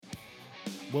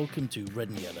Welcome to Red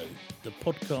and Yellow, the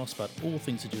podcast about all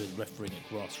things to do with refereeing at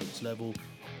grassroots level,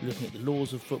 looking at the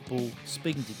laws of football,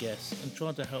 speaking to guests, and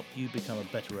trying to help you become a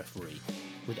better referee,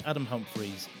 with Adam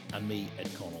Humphreys and me, Ed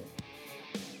Connell.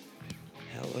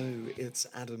 Hello, it's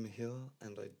Adam here,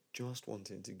 and I just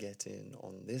wanted to get in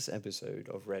on this episode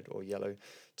of Red or Yellow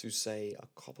to say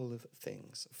a couple of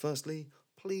things. Firstly,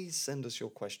 please send us your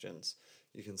questions.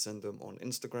 You can send them on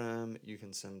Instagram, you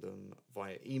can send them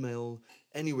via email,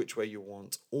 any which way you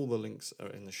want. All the links are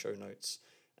in the show notes,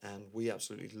 and we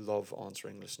absolutely love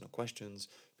answering listener questions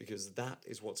because that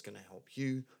is what's going to help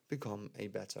you become a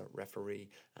better referee,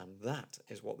 and that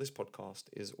is what this podcast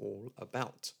is all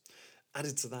about.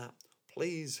 Added to that,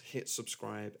 please hit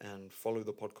subscribe and follow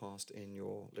the podcast in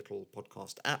your little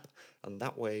podcast app, and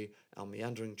that way our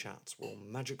meandering chats will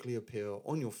magically appear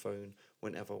on your phone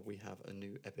whenever we have a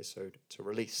new episode to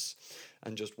release.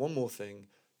 And just one more thing,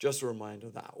 just a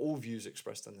reminder that all views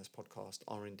expressed in this podcast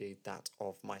are indeed that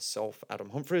of myself,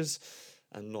 Adam Humphreys,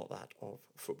 and not that of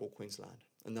Football Queensland.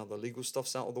 And now the legal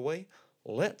stuff's out of the way,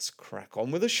 let's crack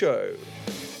on with the show.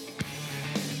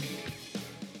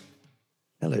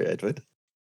 Hello, Edward.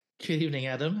 Good evening,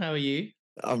 Adam. How are you?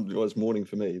 Well, it's morning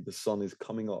for me. The sun is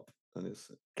coming up and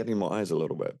it's getting in my eyes a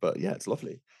little bit. But yeah, it's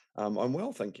lovely. I'm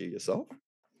well, thank you. Yourself?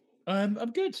 I'm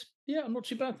good. Yeah, I'm not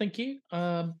too bad, thank you.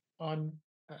 I'm,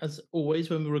 as always,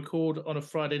 when we record on a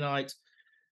Friday night,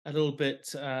 a little bit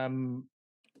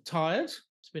tired.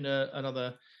 It's been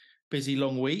another busy,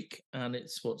 long week, and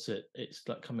it's It's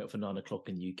like coming up for 9 o'clock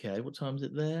in the UK. What time is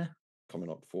it there?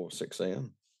 Coming up for 6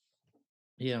 a.m.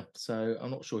 Yeah, so I'm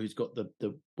not sure who's got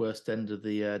the worst end of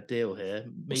the deal here.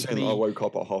 I woke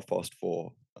up at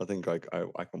 4:30. I think I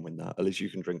can win that. At least you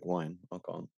can drink wine. I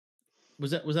can't.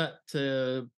 Was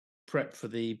that prep for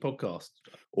the podcast?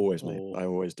 Always, mate. I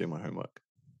always do my homework.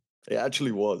 It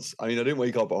actually was. I mean, I didn't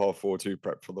wake up at 4:30 to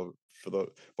prep for the.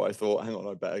 But I thought, hang on,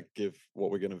 I better give what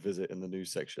we're going to visit in the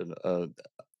news section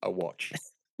a watch.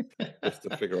 Just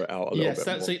to figure it out a little bit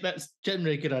more. Yes, that's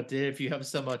generally a good idea if you have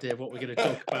some idea of what we're going to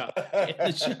talk about in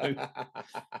the show.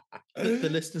 The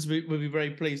listeners will be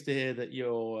very pleased to hear that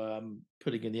you're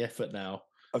putting in the effort now.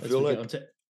 I feel like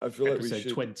episode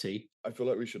 20. I feel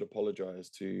like we should apologise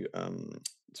to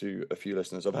a few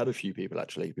listeners. I've had a few people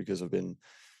actually because I've been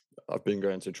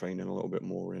going to training a little bit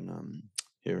more in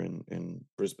here in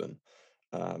Brisbane.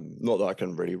 Not that I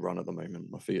can really run at the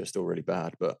moment. My feet are still really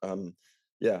bad, but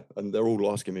yeah, and they're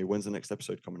all asking me, when's the next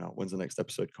episode coming out? When's the next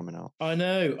episode coming out? I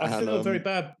know. I feel very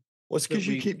bad. Well, it's because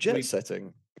you keep jet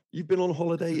setting. You've been on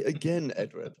holiday again,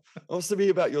 Edward. It must be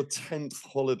about your 10th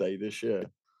holiday this year.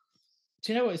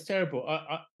 Do you know what? It's terrible.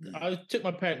 I took my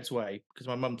parents away because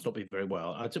my mum's not been very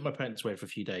well. I took my parents away for a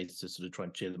few days to sort of try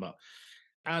and cheer them up.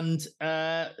 And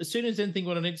as soon as anything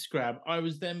went on Instagram, I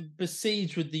was then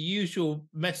besieged with the usual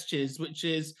messages, which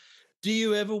is, do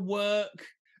you ever work?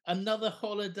 Another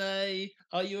holiday?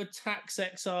 Are you a tax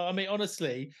exile? I mean,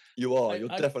 honestly, you are. You're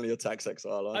definitely a tax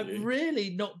exile, aren't you? I've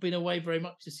really not been away very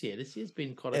much this year. This year's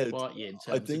been quite a quiet year in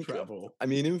terms of travel. I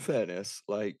mean, in fairness,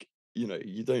 like, you know,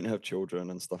 you don't have children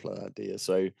and stuff like that, do you?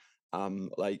 So,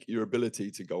 like, your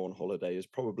ability to go on holiday is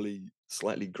probably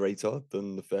slightly greater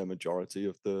than the fair majority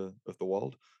of the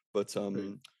world. But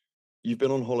you've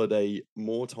been on holiday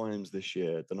more times this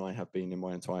year than I have been in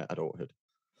my entire adulthood.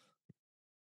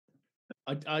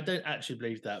 I don't actually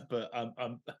believe that, but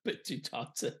I'm a bit too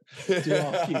tired to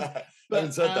ask you. But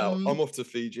having said that, I'm off to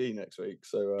Fiji next week.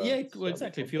 So yeah, well,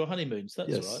 exactly, for your honeymoon. So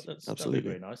that's all right. That'll be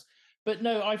very nice. But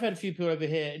no, I've had a few people over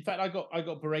here. In fact, I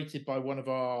got berated by one of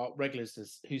our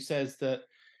regulars who says that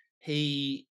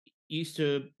he used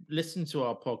to listen to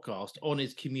our podcast on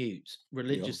his commute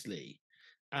religiously.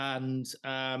 Yeah. And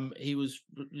he was,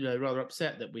 rather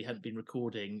upset that we hadn't been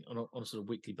recording on a sort of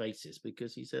weekly basis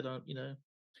because he said,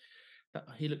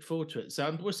 he looked forward to it.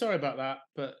 So we're sorry about that,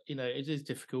 but it is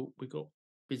difficult. We've got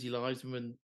busy lives and we're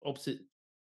on opposite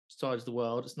sides of the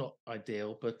world. It's not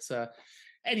ideal, but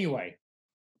anyway.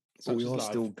 But we are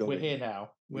still going. We're here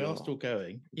now. We are still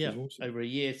going. Yeah, awesome. Over a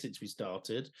year since we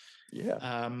started. Yeah.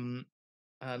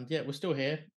 And yeah, we're still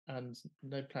here, and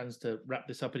no plans to wrap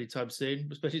this up anytime soon,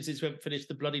 especially since we haven't finished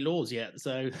the bloody laws yet.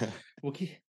 So we'll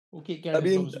keep going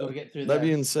as long as we've got to get through that. That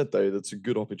being said, though, that's a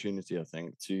good opportunity, I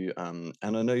think, to and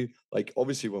I know, like,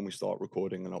 obviously when we start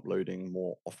recording and uploading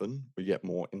more often, we get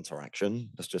more interaction.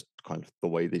 That's just kind of the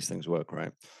way these things work,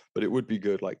 right? But it would be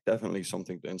good, like, definitely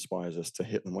something that inspires us to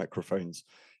hit the microphones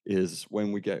is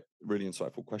when we get really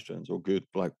insightful questions or good,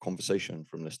 like, conversation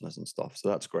from listeners and stuff. So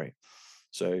that's great.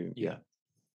 So yeah.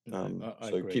 I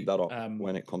so agree. Keep that up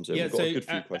when it comes in. We've got a good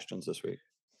few questions this week.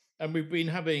 And we've been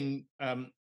having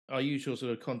our usual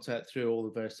sort of contact through all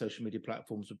the various social media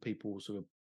platforms with people sort of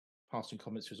passing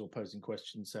comments to us or posing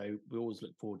questions. So we always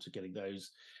look forward to getting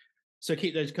those. So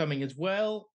keep those coming as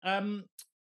well.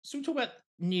 So we talk about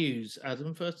news,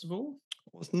 Adam, first of all.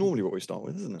 Well, it's normally what we start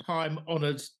with, isn't it?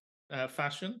 Time-honoured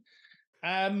fashion.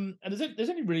 And there's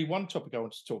only really one topic I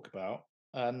want to talk about,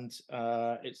 and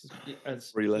it's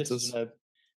as 3 letters. This is a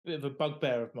bit of a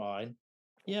bugbear of mine.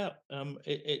 Yeah,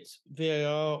 it's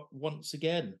VAR once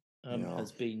again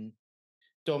has been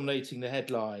dominating the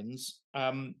headlines.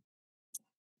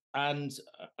 And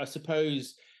I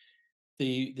suppose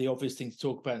the obvious thing to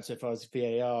talk about insofar as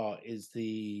VAR is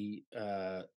the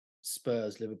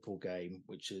Spurs Liverpool game,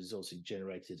 which has also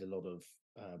generated a lot of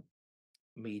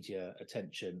media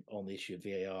attention on the issue of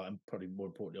VAR and probably more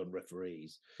importantly on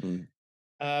referees.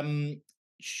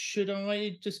 Should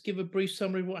I just give a brief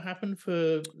summary of what happened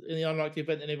in the unlikely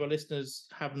event that any of our listeners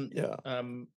haven't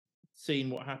seen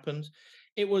what happened?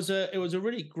 It was a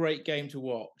really great game to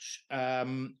watch,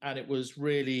 and it was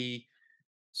really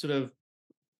sort of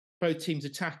both teams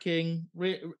attacking.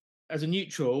 As a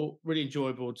neutral, really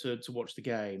enjoyable to watch the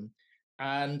game.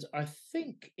 And I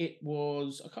think it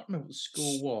was, I can't remember what the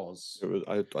score was. It was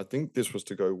I think this was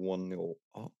to go 1-0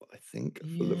 up, I think,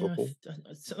 for Liverpool.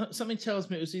 Something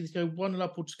tells me it was either to go 1-0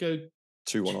 up or to go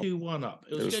 2-1 up.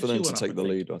 It was for them to take the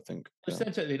lead, I think. It was them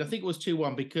to take the lead. I think it was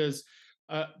 2-1 because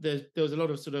there was a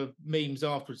lot of sort of memes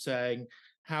afterwards saying,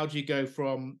 how do you go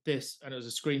from this? And it was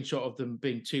a screenshot of them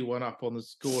being 2-1 up on the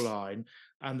scoreline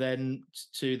and then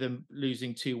to them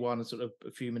losing 2-1 and sort of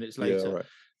a few minutes later.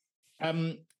 Yeah,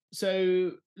 right.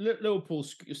 So Liverpool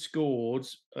scored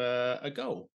a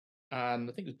goal, and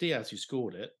I think it was Diaz who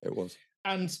scored it. It was.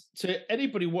 And to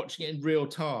anybody watching it in real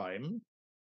time,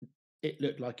 it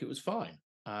looked like it was fine.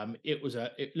 It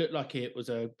looked like it was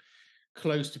a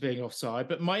close to being offside.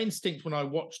 But my instinct when I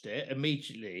watched it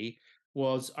immediately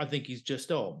was, I think he's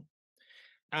just on.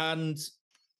 And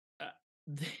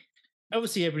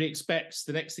obviously, everybody expects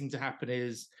the next thing to happen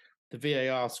is the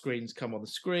VAR screens come on the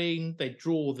screen. They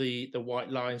draw the white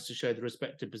lines to show the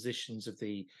respective positions of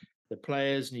the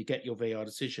players, and you get your VAR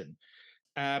decision.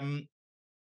 The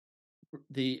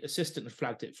assistant had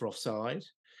flagged it for offside,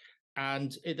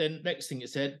 and then next thing it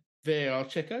said VAR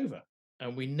check over,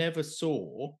 and we never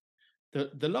saw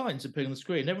the lines appearing on the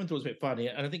screen. Everyone thought it was a bit funny,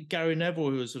 and I think Gary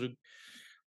Neville, who was sort of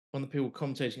one of the people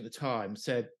commentating at the time,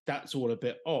 said that's all a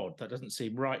bit odd. That doesn't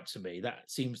seem right to me. That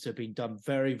seems to have been done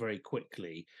very, very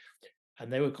quickly.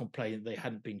 And they were complaining they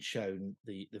hadn't been shown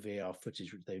the VAR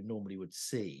footage which they normally would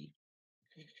see.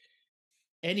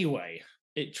 Anyway,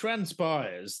 it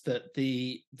transpires that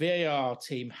the VAR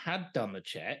team had done the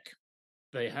check.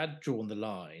 They had drawn the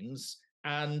lines,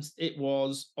 and it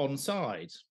was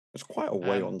onside. It's quite a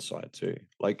way onside too.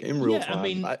 Like in real time, I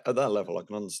mean, at that level, I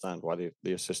can understand why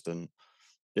the assistant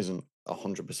isn't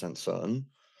 100% certain,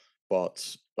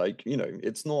 but like, you know,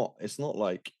 it's not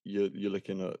like you're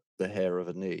looking at the hair of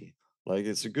a knee. Like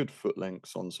it's a good foot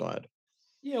lengths onside.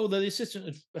 Yeah, although the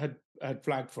assistant had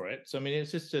flagged for it. So I mean, the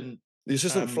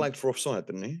assistant flagged for offside,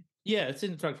 didn't he? Yeah, it's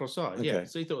in flagged for offside. Okay. Yeah,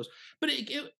 so he thought it was, but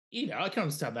it you know, I can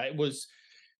understand that it was.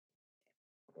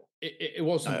 It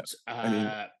wasn't. I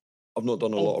mean, I've not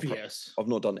done I've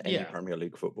not done any Premier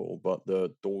League football, but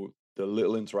the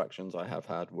little interactions I have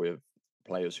had with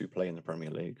players who play in the Premier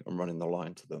League and running the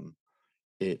line to them,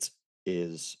 it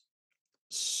is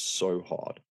so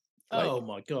hard. Like, oh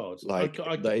my god! Like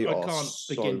I can't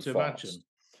begin to imagine.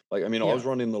 Like I mean, I was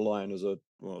running the line I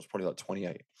was probably like 28.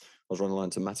 I was running the line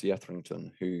to Matty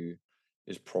Etherington, who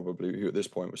at this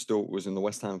point was in the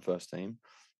West Ham first team,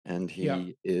 and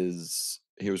he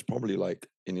was probably like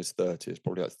in his 30s,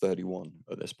 probably like 31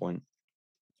 at this point,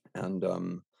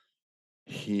 and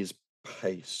his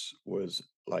pace was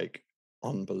like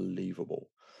unbelievable.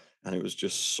 And it was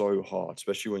just so hard,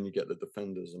 especially when you get the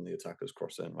defenders and the attackers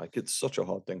cross in. Like it's such a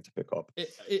hard thing to pick up.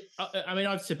 I mean,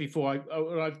 I've said before,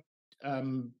 I've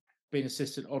been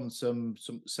assistant on some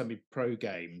semi-pro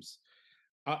games.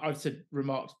 I've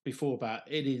remarked before about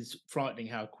it is frightening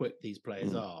how quick these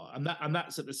players are, and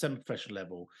that's at the semi-professional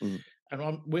level.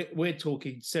 And we're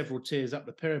talking several tiers up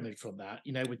the pyramid from that.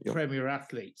 You know, with Premier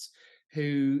athletes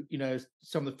who, you know,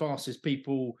 some of the fastest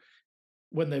people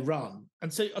when they run.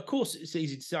 And so, of course, it's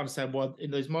easy to understand why in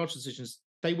those marginal decisions,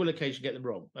 they will occasionally get them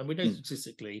wrong. And we know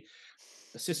statistically,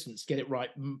 assistants get it right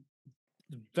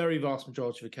the very vast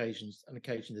majority of occasions, and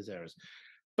occasionally there's errors.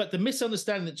 But the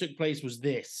misunderstanding that took place was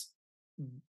this.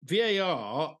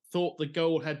 VAR thought the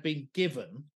goal had been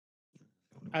given.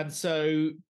 And so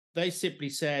they simply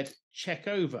said, check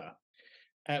over,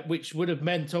 which would have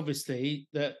meant, obviously,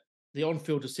 that the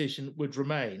on-field decision would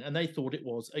remain. And they thought it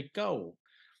was a goal.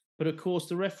 But of course,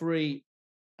 the referee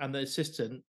and the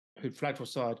assistant who'd flagged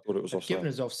offside given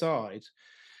as offside.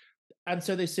 And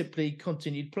so they simply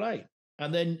continued play.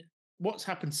 And then what's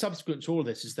happened subsequent to all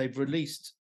this is they've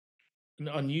released,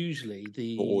 unusually,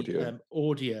 the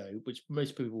audio, which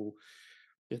most people,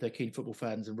 if they're keen football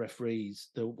fans and referees,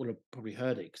 they will have probably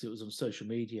heard it because it was on social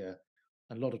media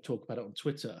and a lot of talk about it on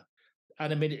Twitter.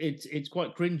 And I mean, it's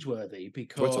quite cringeworthy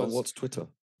because Twitter. What's Twitter?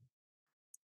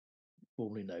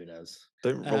 Formerly known as.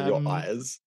 Don't roll your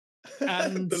eyes.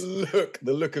 And the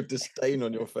look of disdain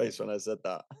on your face when I said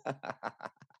that.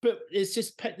 But it's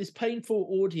just this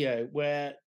painful audio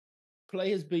where play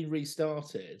has been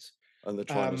restarted. And they're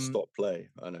trying to stop play.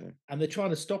 I know. And they're trying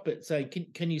to stop it, saying,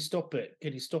 can you stop it?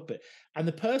 Can you stop it? And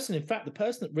the person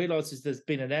that realizes there's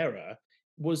been an error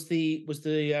was the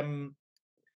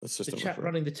chap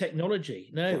running the technology.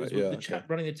 No, right, it was the chap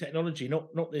running the technology,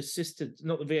 not the assistant,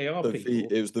 not the VAR people.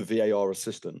 It was the VAR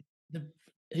assistant.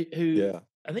 Who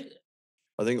I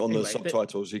think on the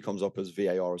subtitles he comes up as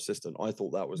VAR assistant. I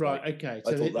thought that was right. Okay,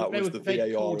 so I thought that was the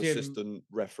VAR assistant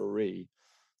referee.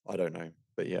 I don't know,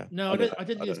 but yeah. No, I didn't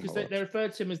think it's because they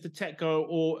referred to him as the tech guy,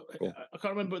 or cool. I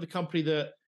can't remember what the company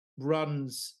that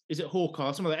runs. Is it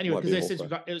Hawkeye? Something like that. Anyway, because they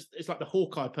said it's like the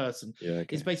Hawkeye person. Yeah,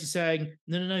 okay. It's basically saying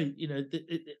no. You know,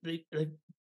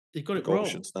 they've got it wrong. Goal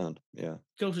should stand. Yeah,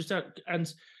 goal should stand.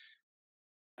 And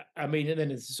I mean, and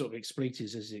then it's the sort of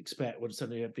expletives as you expect when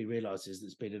suddenly everybody realizes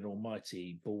there's been an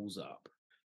almighty balls up.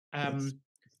 Yes.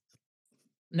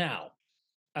 Now.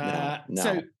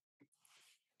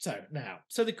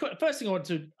 So the first thing I want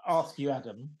to ask you,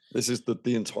 Adam. This is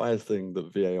the entire thing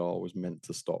that VAR was meant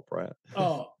to stop, right?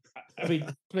 Oh, I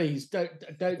mean, please don't.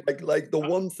 Like the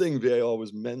one thing VAR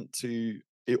was meant to,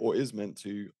 or is meant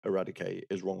to eradicate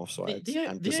is wrong offsides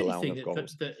and disallowing of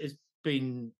goals. That has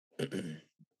been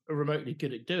remotely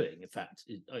good at doing, in fact,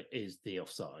 is the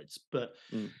offsides. But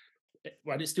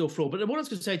it's still flawed. But what I was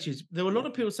going to say to you is there were a lot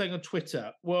of people saying on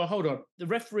Twitter, "Well, hold on, the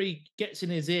referee gets in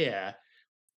his ear,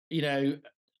 you know."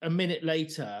 A minute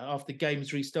later, after the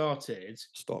game's restarted,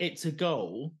 it's a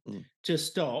goal to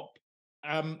stop.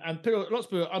 And lots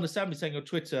of people understandably saying on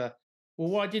Twitter, well,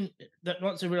 why didn't that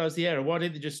once they realised the error, why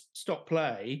didn't they just stop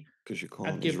play? Because you can't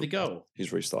and give the goal.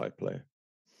 He's restarted play.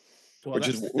 Well,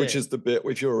 which is the bit,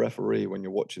 if you're a referee, when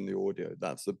you're watching the audio,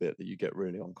 that's the bit that you get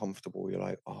really uncomfortable. You're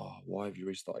like, oh, why have you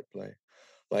restarted play?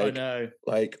 Like, I know.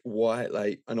 Like, why?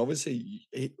 Like, and obviously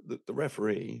the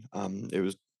referee, it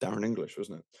was Darren English,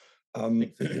 wasn't it?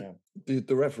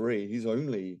 The referee, he's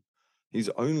only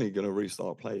going to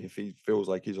restart play if he feels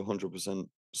like he's 100%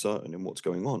 certain in what's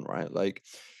going on, right? Like,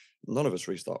 none of us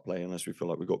restart play unless we feel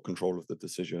like we've got control of the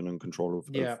decision and control of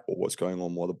what's going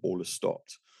on while the ball is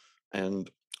stopped. And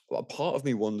a part of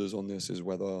me wonders on this is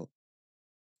whether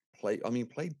play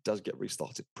does get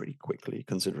restarted pretty quickly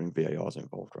considering VAR is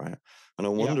involved, right? And I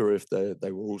wonder if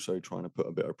they were also trying to put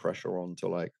a bit of pressure on to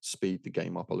like speed the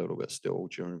game up a little bit still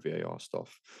during VAR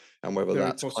stuff, and whether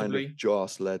that's kind of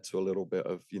just led to a little bit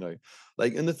of, you know,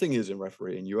 like, and the thing is in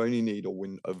refereeing, you only need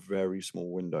a very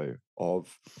small window of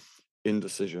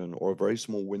indecision or a very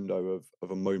small window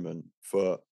of a moment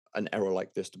for an error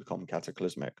like this to become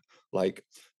cataclysmic. Like,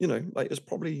 you know, like it's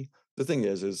probably, the thing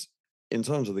is in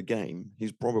terms of the game,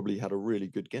 he's probably had a really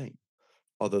good game,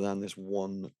 other than this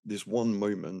one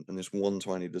moment and this one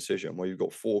tiny decision where you've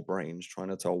got four brains trying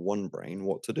to tell one brain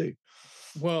what to do.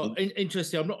 Well,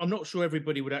 interesting. I'm not sure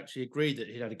everybody would actually agree that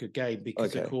he had a good game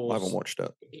because, of course, I haven't watched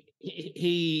it.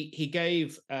 He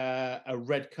gave a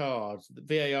red card.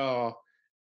 The VAR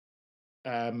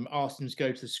asked him to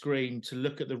go to the screen to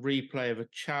look at the replay of a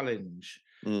challenge,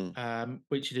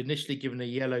 which he'd initially given a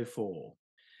yellow for.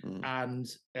 And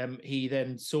he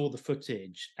then saw the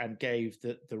footage and gave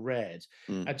the red.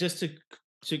 And just to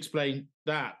explain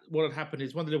that, what had happened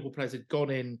is one of the Liverpool players had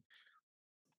gone in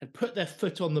and put their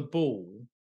foot on the ball,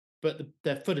 but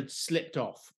their foot had slipped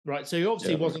off, right? So he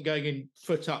obviously wasn't going in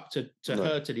foot up to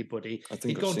hurt anybody.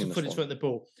 He'd gone to put his foot on the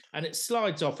ball, and it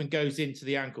slides off and goes into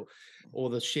the ankle or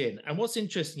the shin. And what's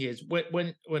interesting is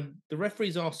when the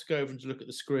referee's asked to go over and to look at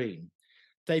the screen,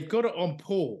 they've got it on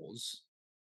pause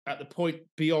at the point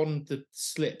beyond the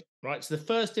slip, right? So the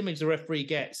first image the referee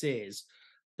gets is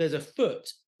there's a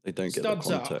foot. They don't get the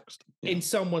context in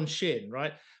someone's shin,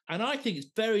 right? And I think it's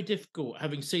very difficult,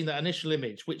 having seen that initial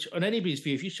image, which on anybody's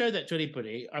view, if you show that to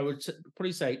anybody, I would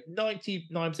probably say 99%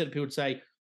 of people would say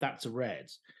that's a red.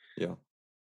 Yeah.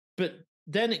 But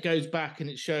then it goes back and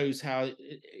it shows how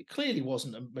it clearly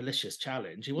wasn't a malicious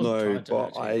challenge. He wasn't trying to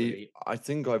hurt anybody. I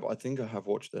think I have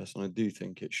watched this, and I do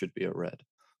think it should be a red.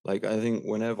 Like, I think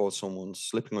whenever someone's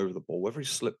slipping over the ball, whether he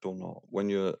slipped or not, when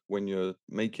you're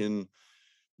making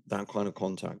that kind of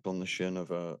contact on the shin of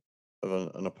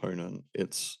an opponent,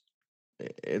 it's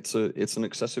it's an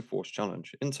excessive force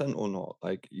challenge, intent or not.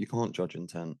 Like, you can't judge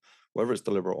intent, whether it's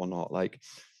deliberate or not. Like,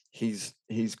 he's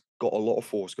got a lot of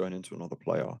force going into another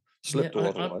player, slipped or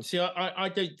otherwise. I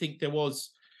don't think there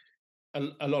was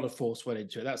a lot of force went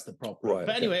into it. That's the problem. Right.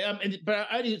 But okay. anyway, but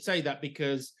I didn't say that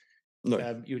because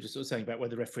No. you were just sort of saying about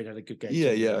whether the referee had a good game.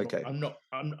 Yeah. Okay.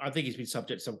 I think he's been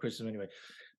subject to some criticism anyway.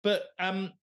 But I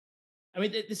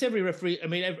mean, it's every referee. I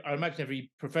mean, I imagine every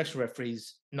professional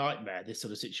referee's nightmare, this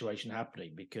sort of situation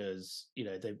happening, because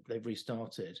they've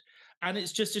restarted, and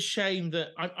it's just a shame that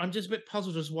I'm just a bit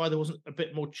puzzled as to why there wasn't a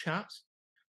bit more chat.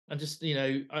 And just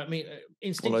I mean,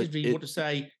 instinctively, you want to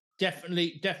say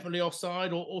definitely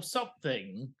offside or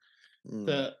something.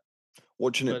 That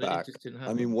watching it back, it just didn't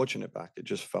happen. it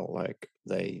just felt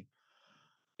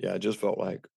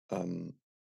like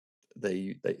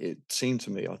it seemed to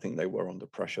me, I think they were under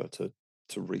pressure to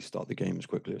restart the game as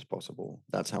quickly as possible.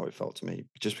 That's how it felt to me,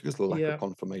 just because of the lack of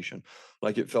confirmation.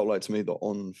 Like, it felt like to me the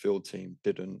on-field team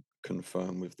didn't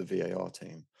confirm with the VAR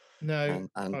team. No,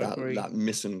 and I agree. that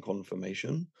missing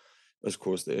confirmation has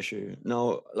caused the issue.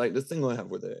 Now, like, the thing I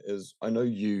have with it is, I know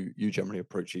you generally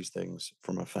approach these things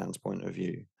from a fan's point of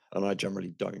view, and I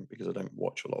generally don't, because I don't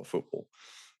watch a lot of football.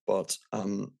 But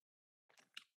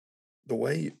the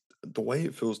way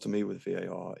it feels to me with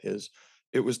VAR is,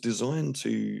 it was designed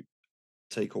to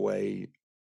take away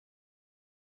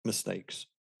mistakes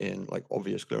in, like,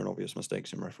 clear and obvious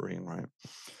mistakes in refereeing, right?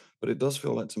 But it does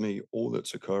feel like to me all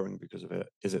that's occurring because of it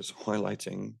is it's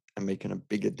highlighting and making a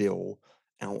bigger deal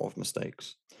out of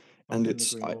mistakes. And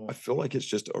I feel like it's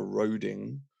just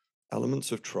eroding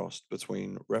elements of trust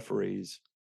between referees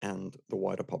and the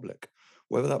wider public,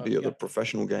 whether that be at the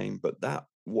professional game, but that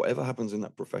whatever happens in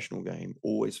that professional game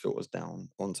always filters down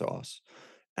onto us.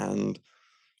 And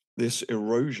this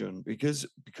erosion, because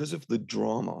of the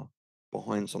drama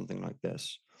behind something like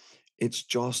this, it's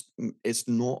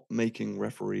not making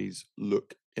referees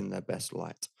look in their best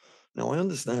light. Now, I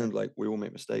understand, like, we all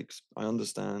make mistakes. I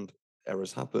understand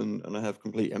errors happen, and I have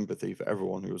complete empathy for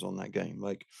everyone who was on that game.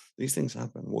 Like, these things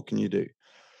happen. What can you do?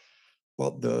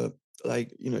 But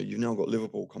you've now got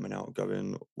Liverpool coming out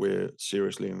going, we're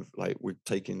seriously, like, we're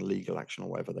taking legal action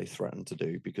or whatever they threaten to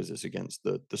do, because it's against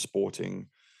the sporting,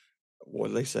 what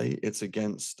do they say? It's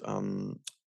against the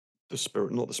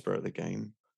spirit, not the spirit of the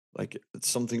game. Like, it's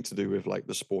something to do with, like,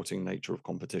 the sporting nature of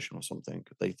competition or something.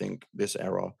 They think this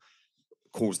error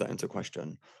calls that into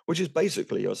question, which is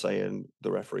basically you're saying the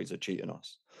referees are cheating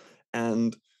us.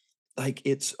 And, like,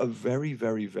 it's a very,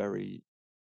 very, very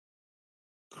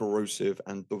corrosive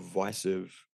and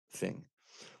divisive thing.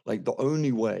 Like, the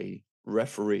only way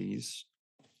referees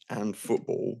and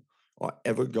football are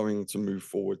ever going to move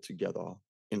forward together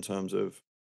in terms of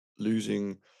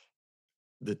losing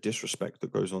the disrespect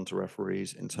that goes on to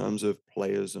referees, in terms of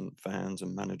players and fans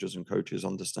and managers and coaches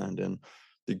understanding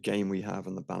the game we have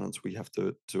and the balance we have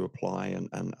to apply,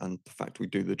 and the fact we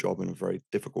do the job in a very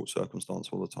difficult circumstance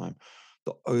all the time.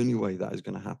 The only way that is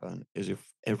going to happen is if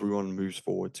everyone moves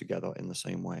forward together in the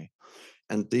same way.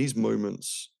 And these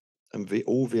moments, and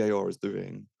all VAR is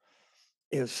doing,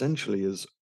 it essentially is,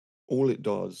 all it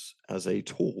does as a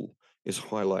tool is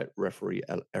highlight referee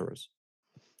errors.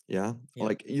 Yeah.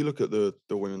 Like, you look at the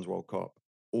Women's World Cup,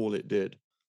 all it did,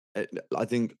 I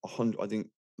think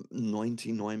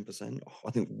 99%,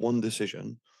 I think one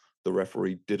decision, the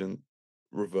referee didn't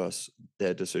reverse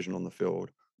their decision on the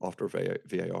field after a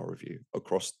VAR review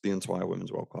across the entire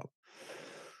Women's World Cup.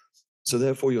 So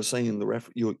therefore, you're saying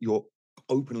you're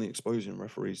openly exposing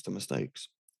referees to mistakes.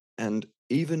 And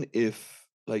even if,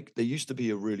 like, there used to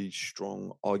be a really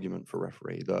strong argument for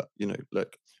referee that,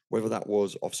 look, whether that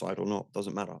was offside or not,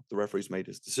 doesn't matter. The referee's made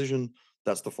his decision.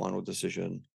 That's the final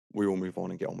decision. We all move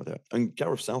on and get on with it. And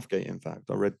Gareth Southgate, in fact,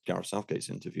 I read Gareth Southgate's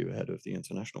interview ahead of the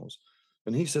internationals,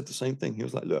 and he said the same thing. He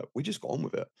was like, look, we just got on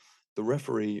with it. The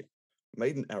referee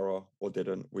made an error or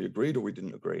didn't. We agreed or we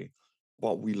didn't agree,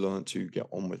 but we learned to get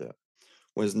on with it.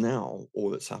 Whereas now, all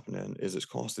that's happening is it's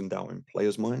casting doubt in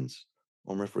players' minds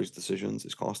on referees' decisions.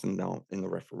 It's casting doubt in the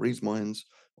referees' minds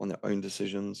on their own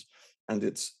decisions, and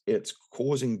it's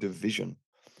causing division.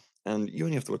 And you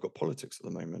only have to look at politics at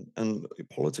the moment, and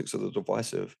politics of the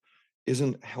divisive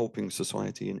isn't helping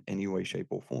society in any way, shape,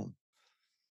 or form.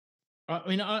 I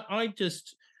mean, I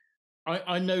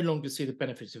no longer see the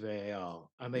benefits of VAR.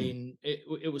 I mean,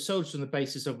 it was sold on the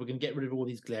basis of we're going to get rid of all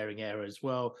these glaring errors.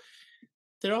 Well,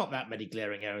 there aren't that many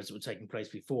glaring errors that were taking place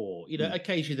before.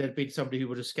 Occasionally there'd been somebody who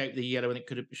would escape the yellow and it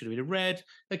should have been a red.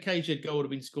 Occasionally a goal would have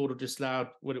been scored or disallowed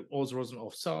when it was or wasn't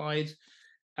offside.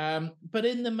 But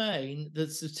in the main, the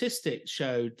statistics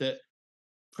showed that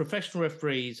professional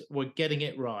referees were getting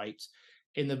it right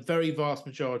in the very vast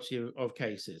majority of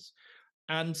cases.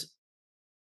 And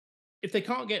if they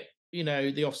can't get,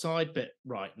 the offside bit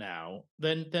right now,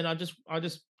 then I just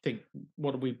think,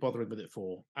 what are we bothering with it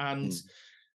for? And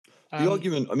the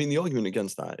argument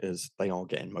against that is they are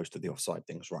getting most of the offside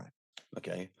things right.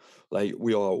 Okay, like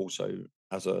we are also,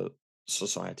 as a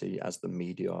society, as the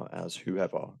media, as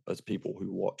whoever, as people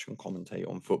who watch and commentate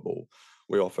on football,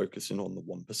 we are focusing on the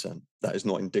 1%. That is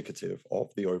not indicative of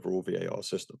the overall VAR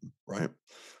system, right?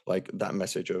 Like that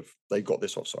message of they got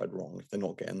this offside wrong. If they're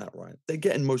not getting that right, they're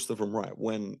getting most of them right.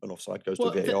 When an offside goes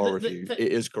to VAR review,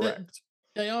 it is correct.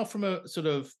 They are from a sort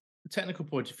of technical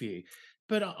point of view.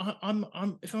 But I'm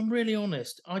if I'm really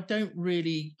honest, I'm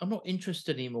not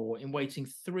interested anymore in waiting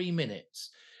 3 minutes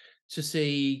to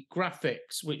see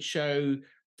graphics which show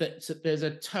that there's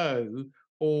a toe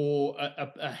or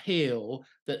a heel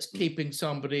that's keeping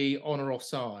somebody on or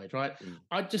offside, right?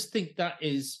 I just think that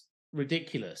is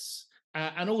ridiculous.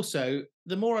 And also,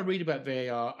 the more I read about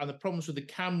VAR and the problems with the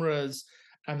cameras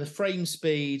and the frame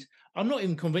speed, I'm not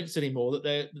even convinced anymore that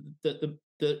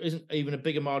there isn't even a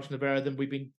bigger margin of error than we've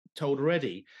been told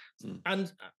already.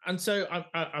 And so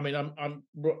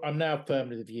I'm now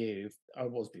firmly of the view, I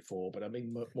was before, but I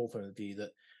mean more firmly of the view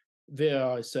that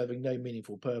VAR is serving no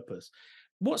meaningful purpose.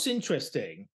 What's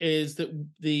interesting is that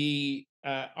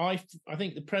I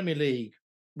think the Premier League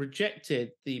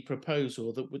rejected the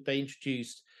proposal that they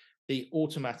introduced the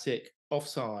automatic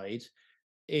offside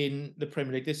in the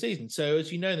Premier League this season. So,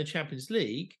 as you know, in the Champions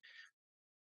League,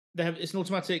 it's an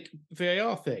automatic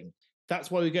VAR thing. That's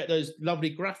why we get those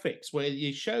lovely graphics where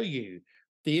you show you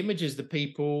the images, the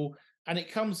people, and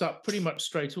it comes up pretty much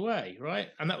straight away, right?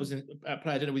 And that was at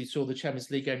play. I don't know whether you saw the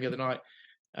Champions League game the other night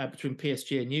between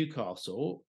PSG and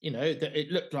Newcastle. That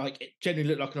it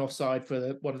genuinely looked like an offside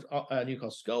for one of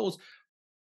Newcastle's goals,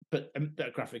 but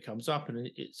that graphic comes up and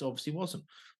it obviously wasn't.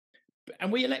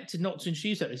 And we elected not to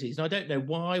introduce that this season. I don't know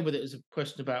why, whether it was a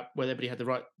question about whether everybody had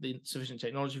the sufficient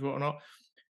technology for it or not.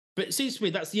 But it seems to me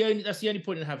that's the only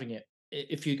point in having it.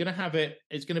 If you're going to have it,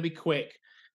 it's going to be quick.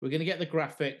 We're going to get the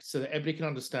graphics so that everybody can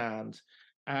understand.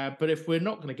 But if we're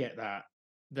not going to get that,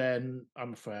 then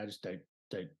I'm afraid I just don't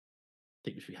think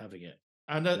we should be having it.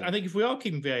 And I think if we are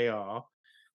keeping VAR,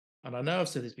 and I know I've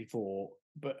said this before,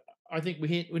 but I think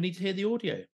we need to hear the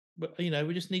audio. But we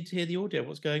just need to hear the audio.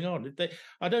 What's going on?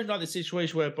 I don't like the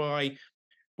situation whereby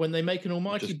when they make an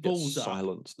almighty balls up,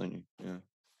 silence, don't you? Yeah.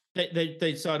 They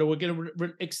decide, we're going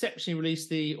to exceptionally release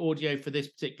the audio for this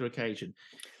particular occasion.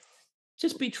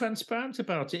 Just be transparent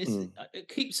about it. I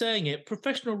keep saying it.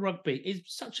 Professional rugby is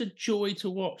such a joy to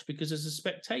watch because as a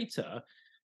spectator,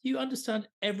 you understand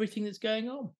everything that's going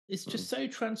on. It's just so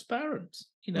transparent.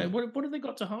 What have they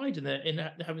got to hide in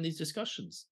having these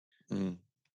discussions?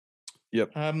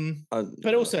 Yep.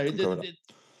 But also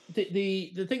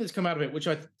the thing that's come out of it, which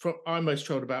I'm most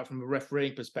troubled about from a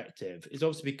refereeing perspective, is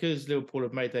obviously because Liverpool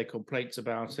have made their complaints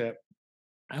about it,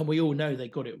 and we all know they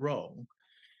got it wrong.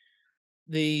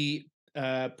 The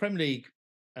Premier League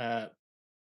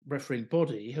refereeing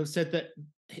body have said that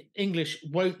English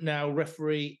won't now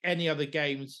referee any other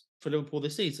games for Liverpool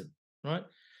this season, right?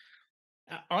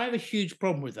 I have a huge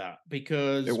problem with that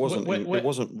because it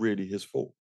wasn't really his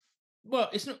fault. Well,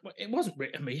 it's not. It wasn't.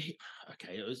 I mean,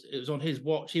 okay, it was on his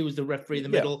watch. He was the referee in the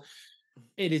middle.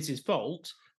 It is his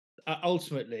fault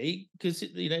ultimately because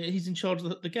he's in charge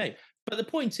of the game. But the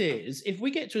point is, if we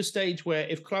get to a stage where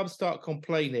if clubs start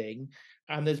complaining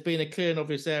and there's been a clear and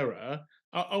obvious error,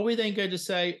 are we then going to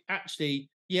say,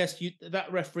 actually, yes,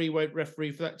 that referee won't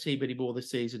referee for that team anymore this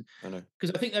season? I know,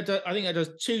 because I think that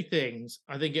does two things.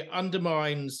 I think it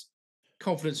undermines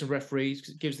confidence in referees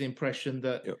because it gives the impression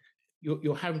that. Yep.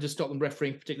 You're having to stop them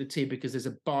refereeing a particular team because there's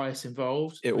a bias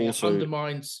involved. It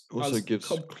undermines us gives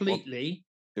completely.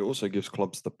 It also gives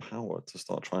clubs the power to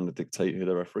start trying to dictate who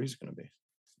the referee is going to be.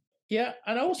 Yeah,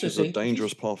 and I also think it's a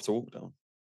dangerous path to walk down.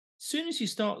 As soon as you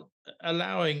start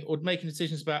allowing or making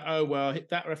decisions about,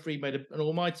 that referee made an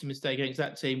almighty mistake against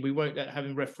that team, we won't have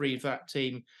him referee for that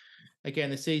team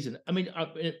again this season. I mean,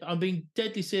 I'm being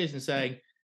deadly serious in saying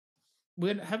we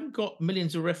haven't got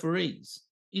millions of referees.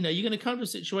 You're going to come to a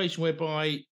situation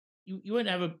whereby you won't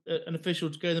have an official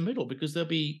to go in the middle because they'll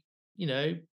be,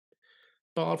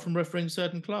 barred from refereeing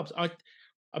certain clubs.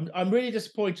 I'm really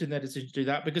disappointed in their decision to do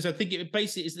that because I think it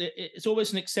basically it's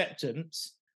almost an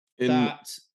acceptance that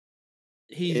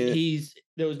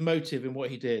there was motive in what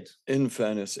he did. In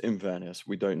fairness,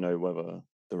 we don't know whether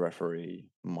the referee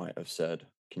might have said,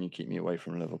 "Can you keep me away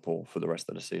from Liverpool for the rest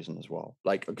of the season as well?"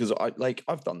 Because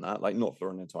I've done that, not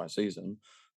for an entire season.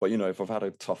 But if I've had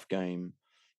a tough game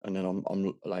and then I'm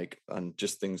and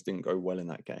just things didn't go well in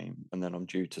that game, and then I'm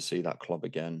due to see that club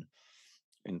again,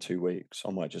 in 2 weeks, I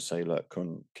might just say, look,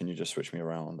 can you just switch me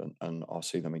around, and I'll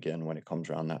see them again when it comes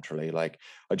around naturally. Like,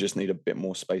 I just need a bit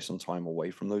more space and time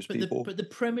away from those people. But the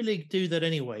Premier League do that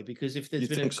anyway, because if there's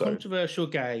been a controversial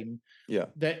game,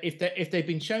 that if they've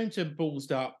been shown to have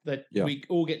ballsed up, that we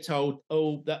all get told,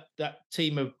 oh, that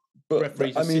team of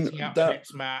referees are sitting out the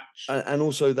next match. And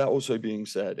also, that also being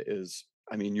said, is,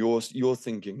 I mean, you're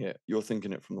thinking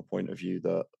it from the point of view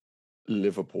that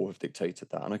Liverpool have dictated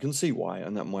that, and I can see why,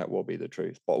 and that might well be the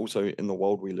truth. But also, in the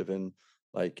world we live in,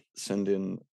 like,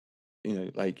 sending,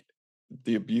 like,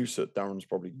 the abuse that Darren's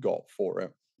probably got for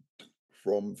it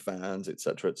from fans,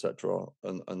 etc.,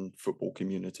 and football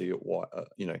community at what,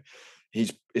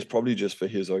 it's probably just for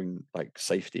his own, like,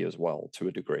 safety as well, to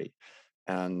a degree.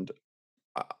 And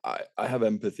I have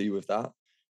empathy with that.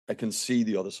 I can see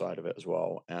the other side of it as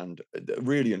well. And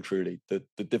really and truly, the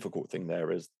difficult thing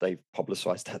there is they've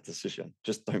publicized that decision.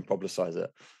 Just don't publicize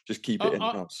it. Just keep it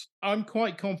in-house. I'm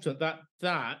quite confident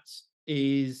that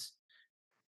is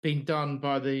being done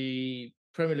by the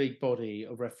Premier League body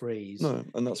of referees. No,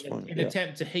 and that's fine. In an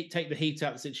attempt to take the heat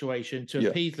out of the situation, to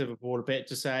appease Liverpool a bit,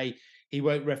 to say he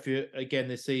won't referee again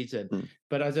this season.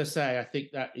 But as I say, I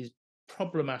think that is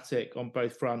problematic on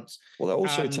both fronts. Well, that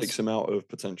also takes him out of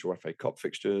potential FA Cup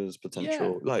fixtures,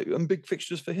 and big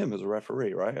fixtures for him as a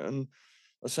referee, right? And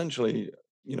essentially,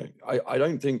 I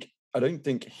don't think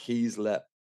he's let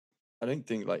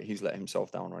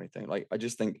himself down or anything. Like, I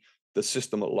just think the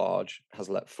system at large has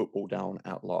let football down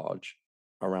at large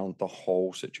around the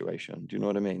whole situation. Do you know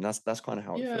what I mean? That's kind of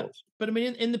how it feels. But I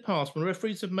mean, in the past, when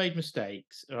referees have made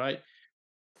mistakes, all right,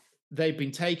 they've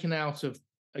been taken out of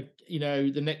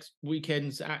the next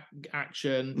weekend's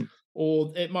action,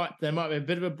 or there might be a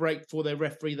bit of a break before they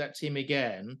referee that team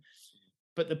again.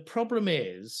 But the problem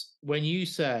is, when you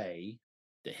say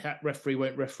that referee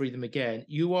won't referee them again,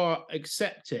 you are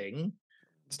accepting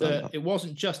that it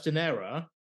wasn't just an error,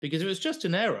 because if it was just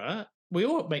an error, we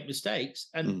all make mistakes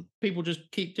and people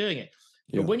just keep doing it.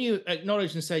 But when you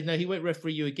acknowledge and say, no, he won't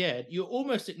referee you again, you're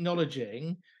almost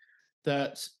acknowledging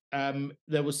that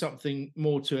there was something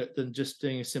more to it than just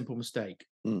doing a simple mistake.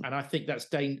 And I think that's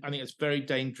very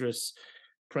dangerous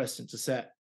precedent to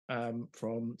set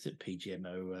from, is it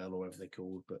PGMOL or whatever they're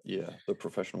called? But the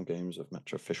Professional Games of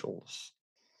Match Officials.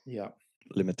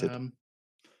 Limited.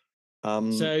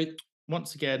 So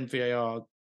once again, VAR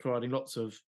providing lots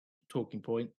of talking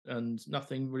point and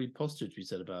nothing really positive to be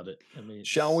said about it. I mean,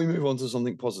 shall we move on to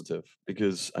something positive?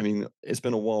 Because, I mean, it's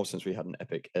been a while since we had an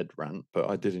epic Ed rant, but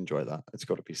I did enjoy that. It's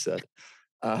got to be said.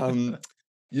 I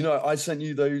sent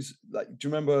you those. Like, do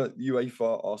you remember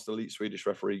UEFA asked elite Swedish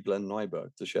referee Glenn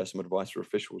Nyberg to share some advice for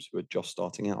officials who are just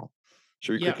starting out?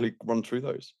 Should we quickly run through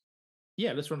those?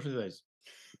 Yeah, let's run through those.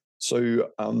 So,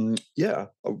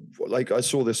 like, I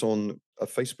saw this on a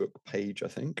Facebook page, I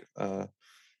think.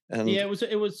 And it was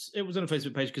on a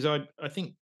Facebook page, because I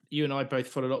think you and I both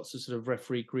follow lots of sort of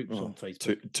referee groups on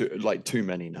Facebook. Too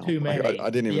many now. Too many. I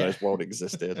didn't even know this world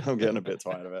existed. I'm getting a bit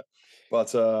tired of it.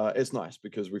 But it's nice,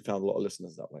 because we found a lot of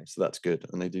listeners that way. So that's good.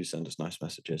 And they do send us nice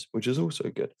messages, which is also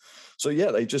good. So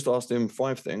they just asked him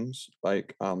 5 things,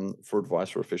 like, for advice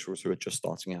for officials who are just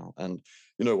starting out. And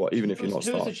you know what? Even if you're not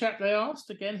starting. Who was the chap they asked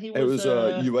again? It was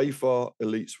UEFA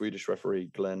elite Swedish referee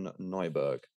Glenn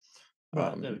Nyberg.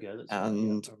 Right, there we go.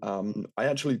 I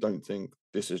actually don't think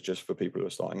this is just for people who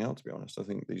are starting out, to be honest. I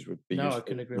think these would be useful, I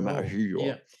can agree no matter who you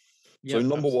are. So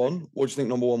number one, what do you think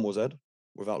number one was, Ed?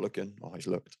 Without looking. Oh, he's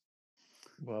looked.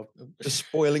 Well, just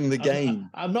spoiling the game.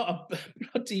 I'm not a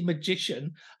bloody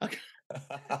magician.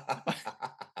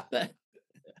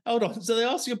 Hold on. So they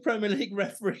asked a Premier League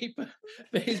referee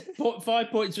for his 5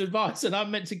 points of advice, and I'm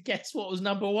meant to guess what was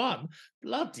number one.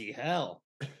 Bloody hell.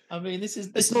 I mean, this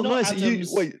is not nice.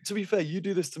 To be fair, you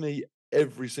do this to me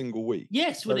every single week.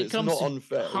 Yes, when it comes to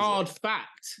unfair, hard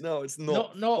fact. No, it's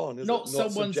not. Not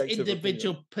someone's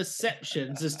individual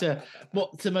perceptions as to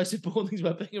what's the most important things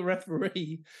about being a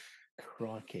referee.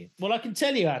 Crikey. Well, I can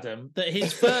tell you, Adam, that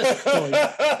his first point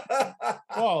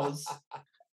was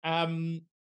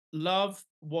love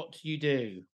what you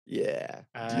do. Yeah.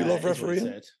 Do you love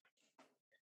refereeing?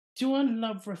 Do I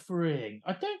love refereeing?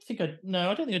 I don't think I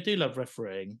do love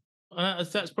refereeing.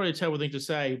 That's probably a terrible thing to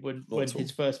say when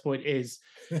his first point is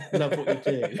love what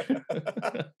you do.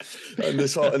 and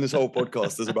this whole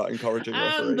podcast is about encouraging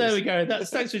referees. And there we go.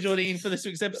 Thanks for joining in for this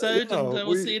week's episode, and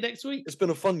we'll see you next week. It's been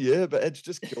a fun year, but Ed's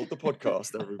just killed the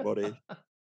podcast, everybody.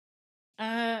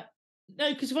 No,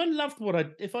 because if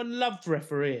I loved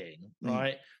refereeing,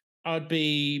 right, I'd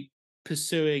be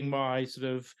pursuing my sort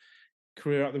of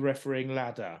career up the refereeing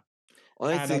ladder.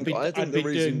 I'd be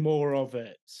doing more of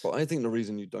it. But I think the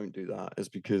reason you don't do that is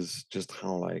because just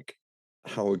how, like,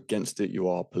 how against it you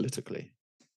are politically.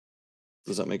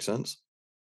 Does that make sense?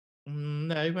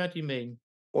 No, what do you mean?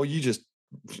 Well, you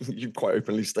quite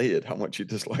openly stated how much you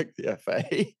dislike the FA.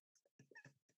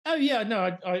 Oh yeah,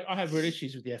 no, I have real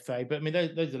issues with the FA, but I mean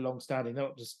those are long standing, they're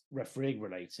not just refereeing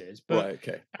related. But Right,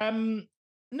 okay.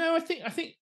 no, I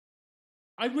think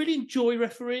I really enjoy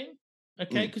refereeing.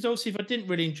 Okay, because obviously if I didn't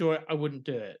really enjoy it, I wouldn't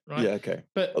do it, right? Yeah, okay.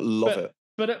 But I love it.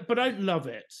 but I don't love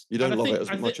it. You And don't love it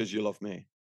as much as you love me.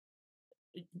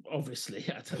 obviously,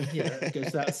 that goes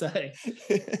without saying.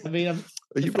 I mean, Are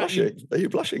the you fact blushing? Are you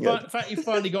blushing, Ed? the fact you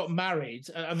finally got married.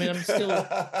 I mean, I'm still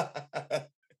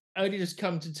only just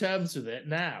come to terms with it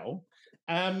now.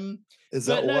 Is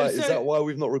But that no, why? Is so that why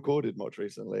we've not recorded much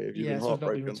recently? Have you been yes, we've not been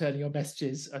heartbroken? returning your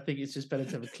messages. I think it's just better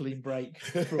to have a clean break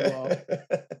for a while.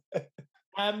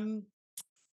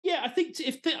 Yeah, I think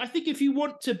if you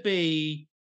want to be,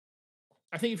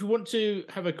 I think if you want to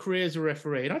have a career as a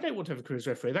referee, and I don't want to have a career as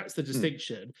a referee, that's the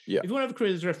distinction. Yeah. If you want to have a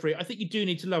career as a referee, I think you do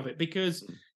need to love it because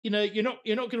you're not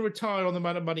going to retire on the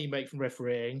amount of money you make from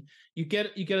refereeing. You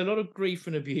get a lot of grief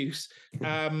and abuse.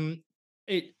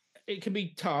 It it can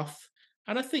be tough,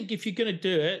 and I think if you're going to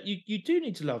do it, you do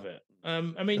need to love it.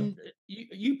 I mean,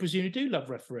 you presumably do love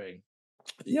refereeing.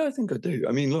 Yeah, I think I do.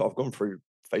 I mean, look, I've gone through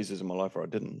phases in my life where I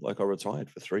didn't. Like, I retired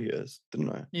for 3 years, didn't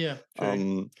I? Yeah,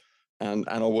 true. And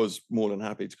I was more than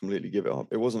happy to completely give it up.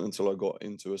 It wasn't until I got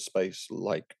into a space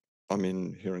like I'm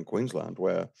in here in Queensland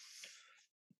where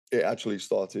it actually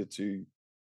started to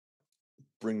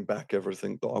bring back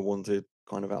everything that I wanted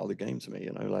kind of out of the game to me.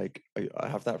 Like I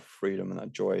have that freedom and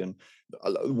that joy. And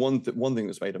one thing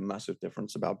that's made a massive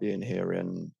difference about being here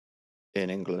in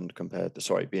England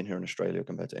being here in Australia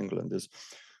compared to England is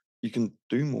you can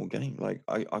do more game. Like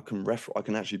I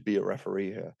can actually be a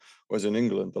referee here. Whereas in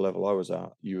England, the level I was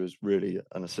at, you was really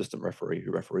an assistant referee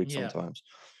who refereed Yeah, sometimes.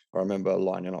 I remember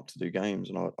lining up to do games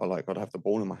and I'd have the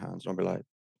ball in my hands and I'd be like,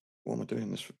 what am I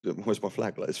doing? Where's my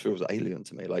flag? Like, this feels alien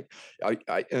to me. Like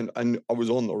and I was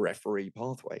on the referee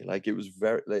pathway. Like it was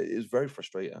very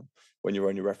frustrating when you're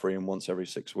only refereeing once every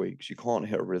 6 weeks. You can't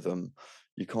hit a rhythm.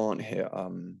 You can't hit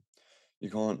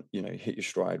hit your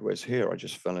stride. Whereas here I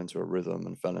just fell into a rhythm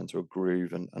and fell into a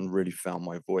groove and really found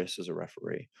my voice as a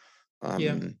referee.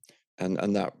 yeah. Um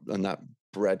and that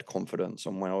bred confidence.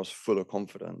 And when I was full of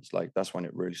confidence, like that's when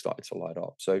it really started to light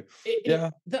up. So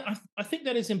yeah. I think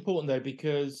that is important though,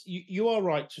 because you are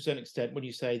right to a certain extent when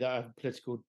you say that I have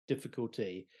political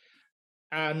difficulty.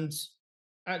 And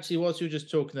actually, whilst you were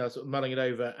just talking, I was sort of mulling it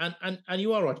over, and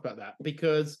you are right about that,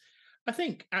 because I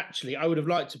think actually I would have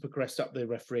liked to progress up the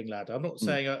refereeing ladder. I'm not Mm,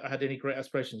 saying I had any great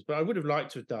aspirations, but I would have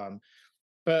liked to have done.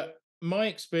 But my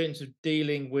experience of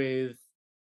dealing with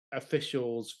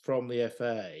officials from the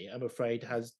FA, I'm afraid,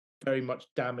 has very much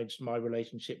damaged my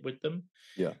relationship with them.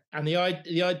 yeah. And the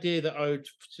idea that I would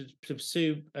to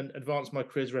pursue and advance my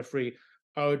career as a referee,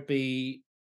 I would be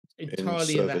In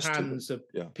entirely in the service to them. hands of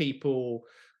Yeah. people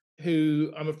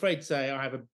who I'm afraid to say I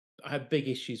have big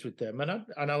issues with them.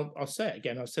 And I'll say it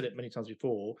again. I've said it many times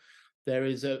before. There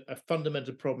is a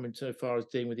fundamental problem insofar as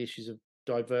dealing with issues of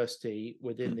diversity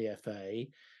within Mm, the FA,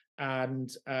 and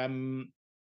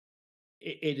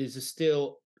it is a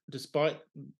still, despite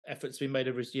efforts being made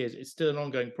over years, it's still an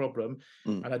ongoing problem.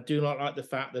 mm, And I do not like the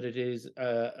fact that it is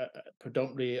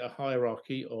predominantly a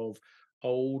hierarchy of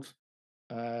old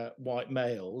white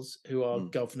males who are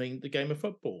mm, governing the game of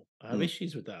football. I have mm,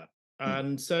 issues with that. mm.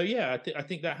 And so, yeah, I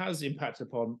think that has impacted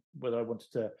upon whether I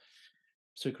wanted to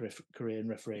pursue a career in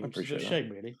refereeing, I which is a appreciate that.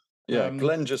 shame, really. Yeah,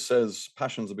 Glenn just says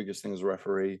passion's the biggest thing as a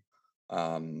referee.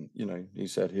 He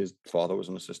said his father was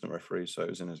an assistant referee, so it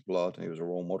was in his blood, and he was a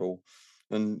role model,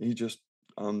 and he just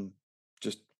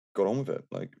got on with it.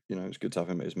 Like, it's good to have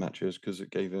him at his matches because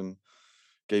it gave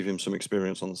him some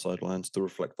experience on the sidelines to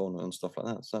reflect on and stuff like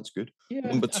that. So that's good. Yeah,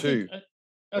 Number I think. two.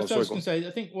 Oh, As I sorry, was go going on. to say,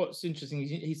 I think what's interesting is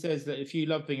he says that if you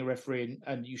love being a referee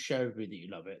and you show everybody that you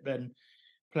love it, then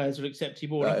players will accept you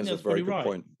more. And I That think is a that's very probably good right.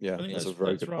 point. Yeah, I think that's a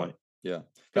very that's good right. point. Yeah, People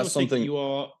that's think that something. you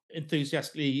are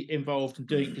enthusiastically involved and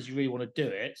doing it because you really want to do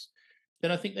it,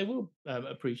 then I think they will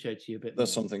appreciate you a bit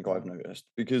That's more. something I've noticed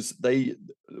because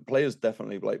players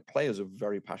are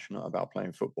very passionate about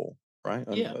playing football, right?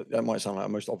 And Yeah, that might sound like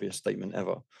the most obvious statement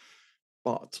ever,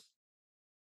 but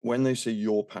when they see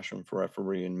your passion for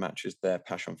refereeing matches their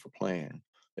passion for playing,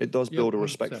 it does yep, build a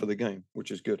respect for 100%. the game, which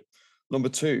is good. Number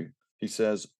two, he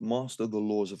says, master the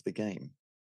laws of the game.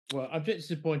 Well, I'm a bit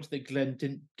disappointed that Glenn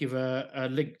didn't give a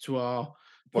link to our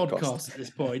Podcast. podcast at this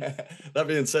point. That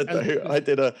being said, And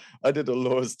though, I did a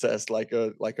laws test, like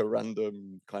a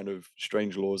random kind of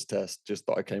strange laws test, just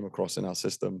that I came across in our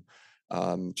system,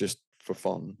 just for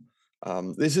fun.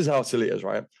 This is how silly it is,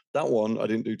 right? That one I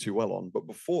didn't do too well on, but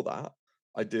before that,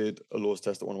 I did a laws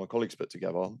test that one of my colleagues put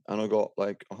together, and I got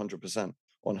like 100%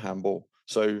 on handball.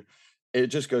 So it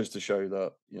just goes to show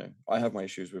that, you know, I have my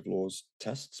issues with laws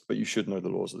tests, but you should know the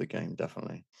laws of the game,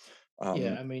 definitely.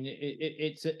 Yeah, I mean,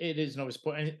 it is an obvious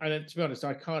point, and to be honest,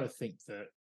 I kind of think that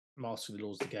mastering the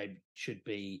laws of the game should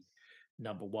be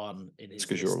number one in It's his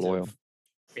because you're a list lawyer. of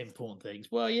important things.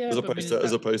 Well, yeah, As but I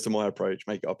opposed mean, to my approach,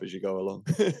 make it up as you go along.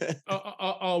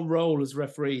 our role as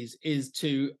referees is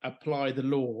to apply the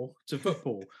law to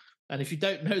football, and if you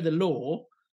don't know the law,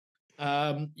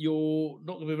 you're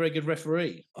not going to be a very good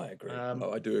referee. I agree.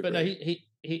 No, I do agree. But no,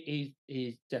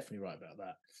 he's definitely right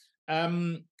about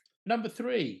that. Number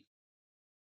 3,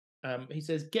 he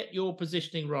says, get your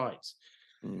positioning right.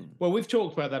 Well, we've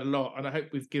talked about that a lot, and I hope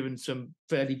we've given some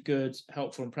fairly good,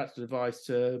 helpful, and practical advice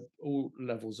to all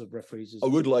levels of referees. I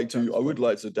would like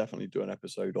to definitely do an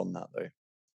episode on that, though.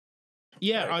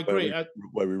 Yeah, I agree.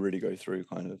 Where we really go through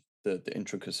kind of the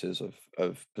intricacies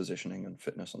of positioning and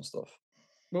fitness and stuff.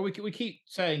 Well, we keep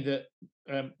saying that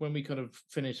when we kind of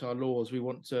finish our laws, we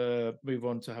want to move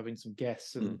on to having some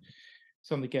guests, and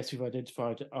some of the guests we've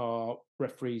identified are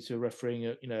referees who are refereeing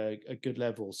at a good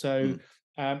level. So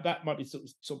that might be sort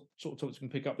of topics we can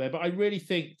pick up there. But I really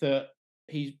think that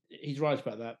he's right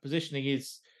about that. Positioning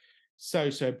is so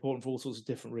important for all sorts of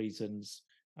different reasons.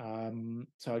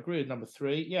 So I agree with number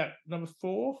 3. Yeah, number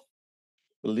 4.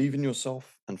 Believe in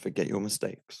yourself and forget your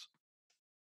mistakes.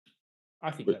 I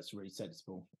think that's really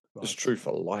sensible advice. It's true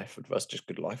for life advice. That's just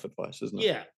good life advice, isn't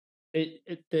it? Yeah.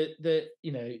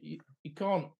 You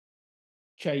can't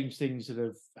change things that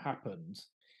have happened,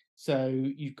 so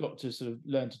you've got to sort of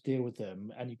learn to deal with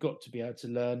them, and you've got to be able to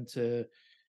learn to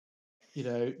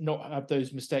not have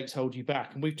those mistakes hold you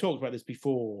back. And we've talked about this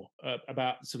before,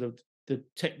 about sort of the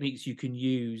techniques you can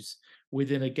use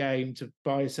within a game to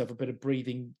buy yourself a bit of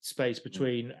breathing space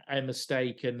between a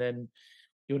mistake and then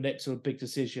your next sort of big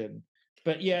decision.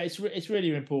 But yeah, it's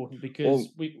really important, because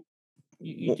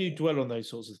you do dwell on those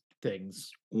sorts of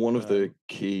things. One of the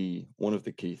key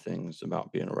things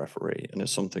about being a referee, and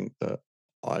it's something that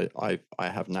I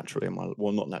have naturally in my,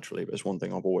 well, not naturally, but it's one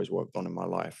thing I've always worked on in my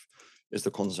life, is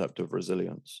the concept of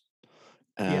resilience.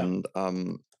 And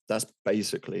that's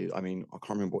basically, I mean, I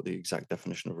can't remember what the exact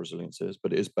definition of resilience is,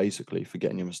 but it is basically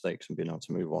forgetting your mistakes and being able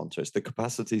to move on. So it's the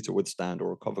capacity to withstand or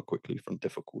recover quickly from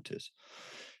difficulties.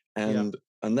 And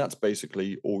that's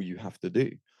basically all you have to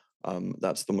do.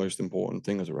 That's the most important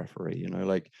thing as a referee,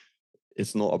 like,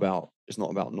 it's not about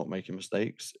not making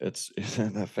mistakes. It's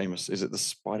that famous, is it the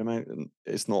Spider-Man?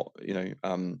 It's not,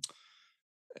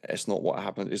 it's not what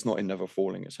happens. It's not in never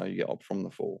falling. It's how you get up from the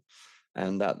fall.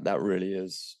 And that really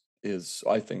is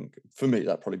I think, for me,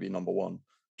 that'd probably be number one.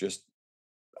 Just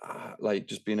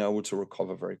just being able to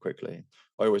recover very quickly.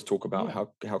 I always talk about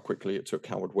how quickly it took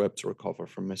Howard Webb to recover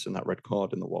from missing that red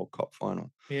card in the World Cup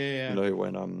final.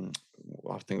 When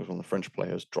I think it was one of the French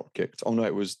players drop kicked. Oh no,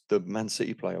 it was the Man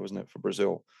City player, wasn't it, for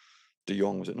Brazil? De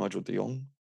Jong, was it Nigel De Jong?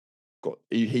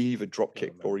 He either drop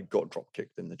kicked or he got drop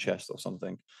kicked in the chest or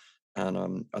something.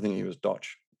 And I think he was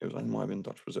Dutch. It might have been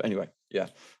Dutch Brazil. Anyway,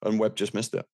 and Webb just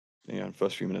missed it.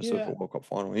 First few minutes of the World Cup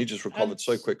final. He just recovered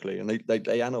so quickly, and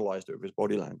they analysed it with his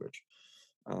body language.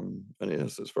 And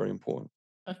it's very important.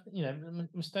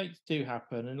 Mistakes do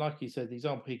happen, and like you said, the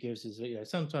example he gives is that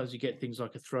sometimes you get things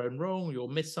like a thrown wrong, you'll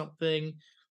miss something,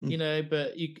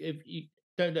 but if you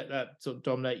don't let that sort of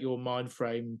dominate your mind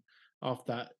frame.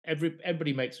 After that,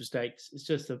 everybody makes mistakes. It's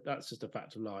just that's just a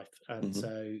fact of life, and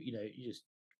so you just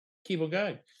keep on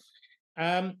going.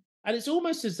 And it's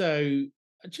almost as though, do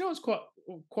you know what's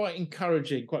quite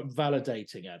encouraging, quite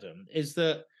validating, Adam, is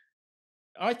that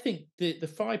I think the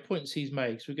 5 points he's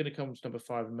made, because we're going to come to number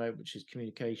 5 in a moment, which is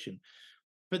communication.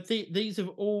 But these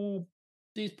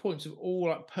points have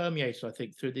all permeated, I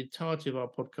think, through the entirety of our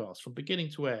podcast, from beginning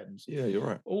to end. Yeah, you're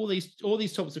right. All these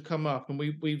topics have come up, and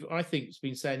we've I think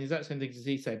been saying the exact same things as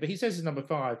he's saying. But he says in number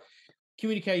 5,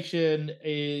 communication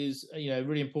is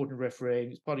really important in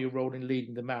refereeing. It's part of your role in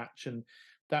leading the match, and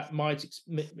that might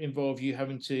involve you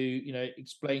having to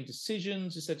explain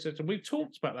decisions, etc. And we've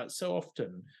talked about that so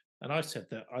often, and I've said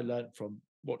that I learned from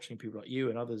watching people like you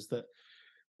and others that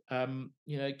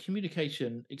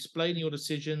communication, explaining your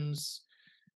decisions,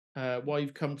 why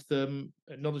you've come to them,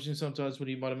 acknowledging sometimes when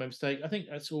you might have made a mistake. I think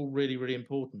that's all really, really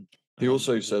important. He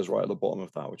also says right at the bottom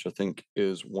of that, which I think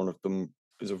is one of them,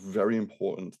 is a very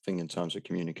important thing in terms of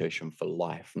communication for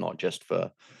life, not just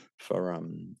for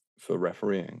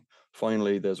refereeing.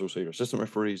 Finally, there's also your assistant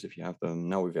referees, if you have them.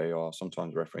 Now with VAR,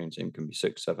 sometimes the refereeing team can be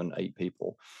 6, 7, 8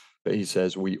 people. But he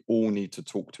says we all need to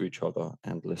talk to each other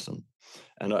and listen.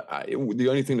 And the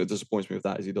only thing that disappoints me with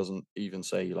that is he doesn't even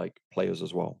say like players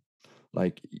as well.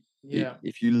 Like, Yeah.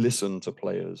 If you listen to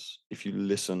players, if you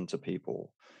listen to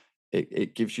people,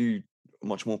 it gives you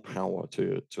much more power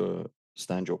to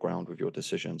stand your ground with your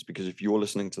decisions, because if you're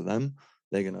listening to them,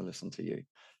 they're going to listen to you.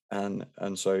 And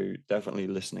so definitely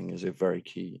listening is a very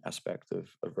key aspect of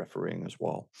refereeing as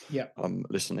well. Yeah.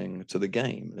 Listening to the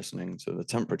game, listening to the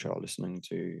temperature, listening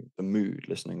to the mood,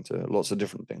 listening to lots of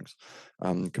different things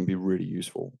can be really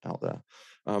useful out there.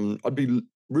 I'd be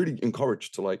really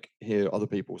encouraged to like hear other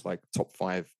people's like top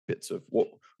 5 bits of what,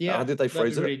 how did they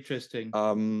phrase that'd be really it?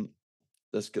 interesting.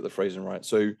 Let's get the phrasing right.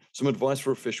 So some advice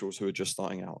for officials who are just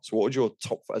starting out. So what would your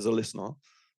top, as a listener,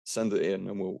 send it in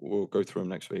and we'll go through them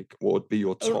next week. What would be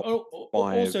your top 5?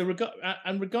 Also,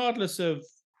 regardless of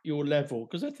your level,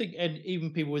 because I think, and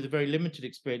even people with a very limited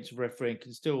experience of refereeing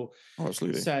can still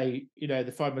say,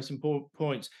 the 5 most important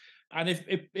points. And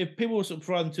if people sort of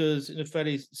run to us in a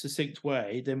fairly succinct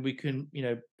way, then we can,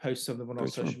 post some of them on our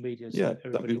social media so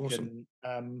everybody can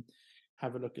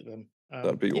have a look at them.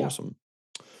 That'd be awesome.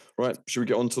 Right, should we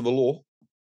get on to the law?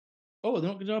 Oh,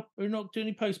 we're not doing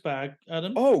any post bag,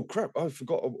 Adam. Oh crap! I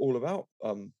forgot all about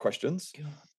questions.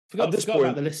 Forgot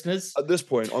about the listeners. At this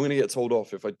point, I'm going to get told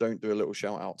off if I don't do a little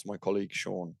shout out to my colleague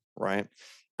Sean, right?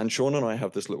 And Sean and I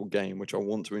have this little game which I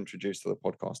want to introduce to the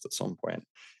podcast at some point.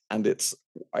 And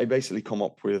I basically come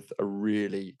up with a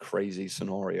really crazy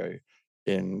scenario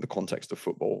in the context of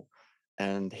football.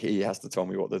 And he has to tell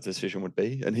me what the decision would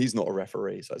be. And he's not a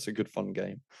referee, so it's a good fun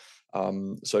game.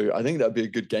 So I think that'd be a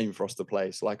good game for us to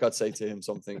play. So like I'd say to him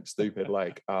something stupid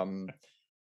like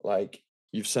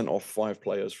you've sent off 5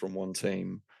 players from one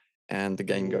team and the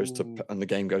game goes to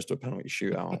a penalty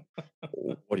shootout.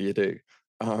 What do you do?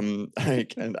 And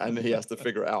he has to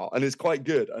figure it out, and it's quite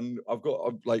good. And I've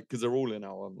like, because they're all in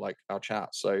our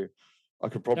chat, so I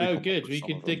could probably. Oh, good. We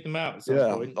could dig them out at some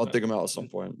point. I'll dig them out at some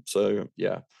point. So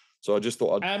yeah, so I just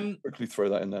thought I'd quickly throw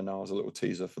that in there now as a little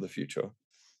teaser for the future.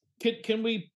 Can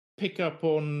we pick up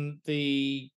on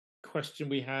the question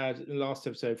we had in the last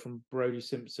episode from Brody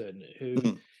Simpson,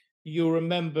 who you'll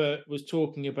remember was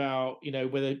talking about,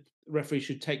 whether referees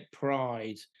should take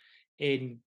pride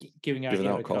in giving out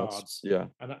yellow cards. Yeah.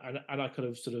 And I kind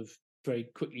of sort of very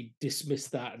quickly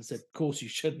dismissed that and said, of course you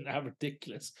shouldn't. How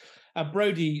ridiculous. And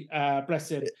Brody, bless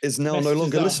him, is now no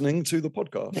longer listening to the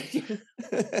podcast.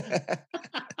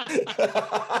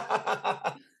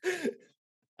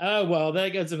 Oh, well,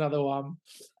 there goes another one.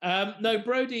 No,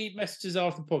 Brody messages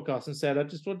after the podcast and said, I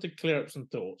just want to clear up some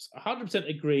thoughts. 100%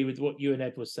 agree with what you and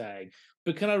Ed were saying,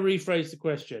 but can I rephrase the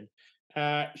question?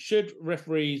 Should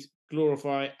referees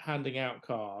glorify handing out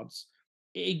cards,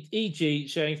 e.g.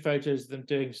 showing photos of them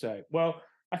doing so? Well,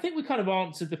 I think we kind of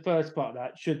answered the first part of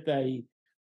that. Should they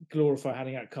glorify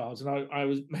handing out cards? And I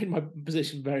made my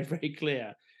position very, very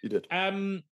clear. You did.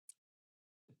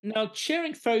 Now,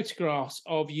 sharing photographs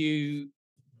of you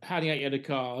handing out yellow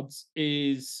cards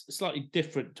is a slightly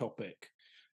different topic.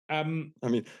 I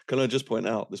mean, can I just point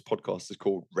out this podcast is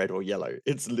called Red or Yellow?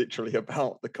 It's literally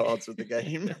about the cards of the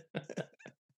game.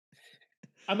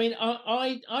 I mean,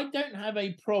 I don't have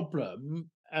a problem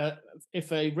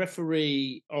if a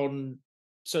referee on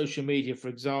social media, for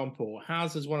example,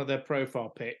 has as one of their profile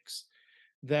pics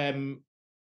them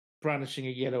brandishing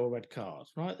a yellow or red card,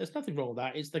 right? There's nothing wrong with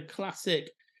that. It's the classic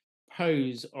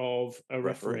pose of a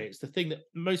referee. It's the thing that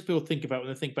most people think about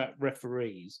when they think about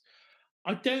referees.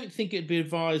 I don't think it'd be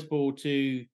advisable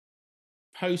to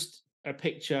post a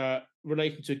picture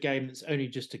relating to a game that's only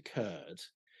just occurred,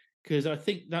 because I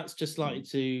think that's just likely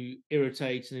to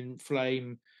irritate and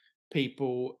inflame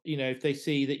people. If they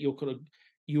see that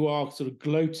you are sort of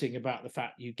gloating about the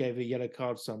fact you gave a yellow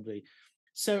card to somebody.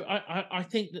 So I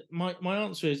think that my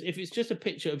answer is, if it's just a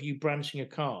picture of you brandishing a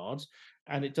card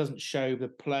and it doesn't show the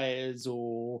players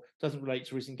or doesn't relate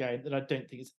to a recent game, then I don't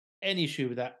think it's any issue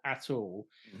with that at all.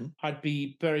 I'd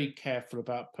be very careful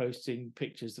about posting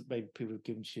pictures that maybe people have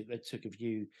given you, they took of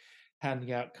you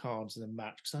handing out cards in a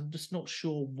match, because I'm just not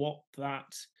sure what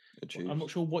I'm not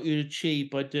sure what you'd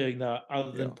achieve by doing that,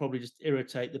 other than probably just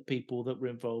irritate the people that were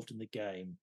involved in the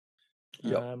game.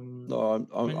 Yeah. No,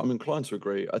 I'm inclined to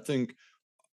agree. I think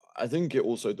it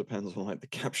also depends on like the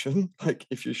caption. Like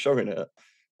if you're showing it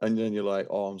and then you're like,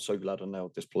 oh, I'm so glad I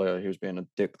nailed this player, he was being a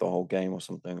dick the whole game or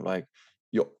something, like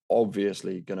you're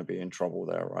obviously going to be in trouble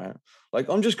there, right? Like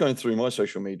I'm just going through my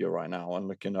social media right now and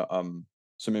looking at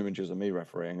some images of me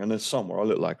refereeing, and there's some where I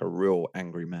look like a real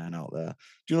angry man out there.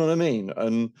 Do you know what I mean?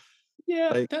 And yeah,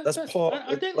 like, that's part. I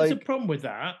don't think there's a problem with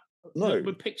that. No,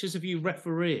 with pictures of you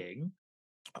refereeing.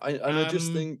 I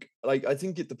just think, like, I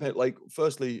think it depends. Like,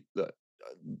 firstly, the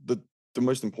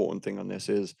most important thing on this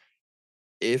is,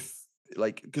 if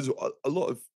like, because a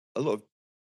lot of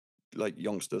like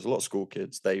youngsters, a lot of school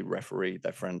kids, they referee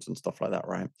their friends and stuff like that,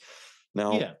 right?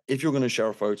 Now, if you're going to share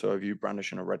a photo of you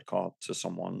brandishing a red card to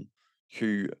someone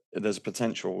who there's a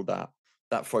potential that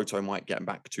that photo might get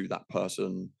back to that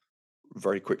person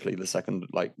very quickly, the second,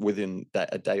 like within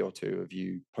a day or two of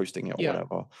you posting it or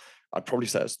whatever, I'd probably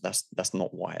say that's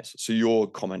not wise. So your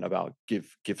comment about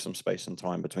give some space and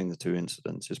time between the two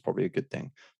incidents is probably a good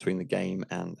thing, between the game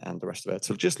and the rest of it.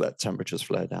 So just let temperatures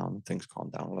flare down and things calm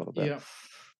down a little bit.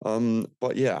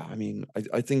 But yeah, I mean,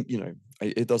 I think, you know,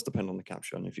 it does depend on the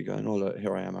caption. If you're going, oh look,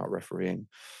 here I am out refereeing,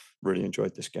 really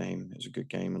enjoyed this game, it was a good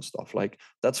game and stuff, like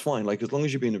that's fine. Like as long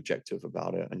as you're being objective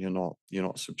about it and you're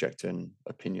not subjecting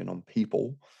opinion on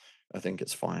people, I think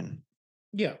it's fine.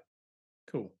 Yeah,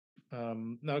 cool.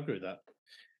 No, I agree with that.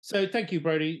 So thank you,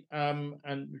 Brody.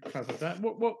 And clarify that.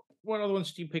 What other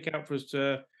ones do you pick out for us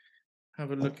to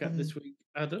have a look at this week,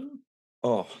 Adam?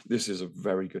 Oh, this is a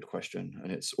very good question,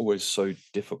 and it's always so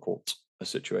difficult a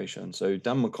situation. So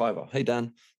Dan McIver, hey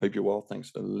Dan, hope you're well.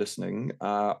 Thanks for listening.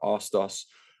 Asked us,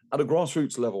 at a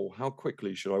grassroots level, how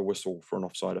quickly should I whistle for an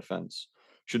offside offence?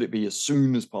 Should it be as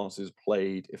soon as pass is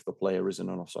played if the player is in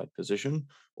an offside position,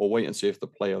 or wait and see if the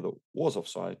player that was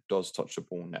offside does touch the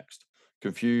ball next?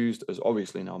 Confused, as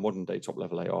obviously now modern day top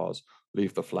level ARs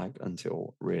leave the flag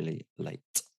until really late.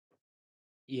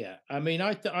 Yeah, I mean,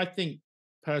 I think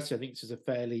personally, I think this is a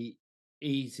fairly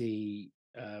easy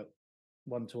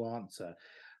one to answer.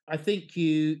 I think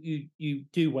you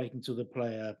do wait until the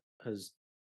player has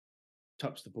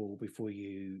touched the ball before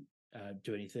you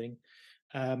do anything,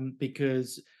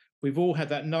 because we've all had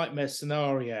that nightmare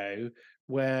scenario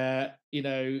where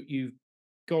you've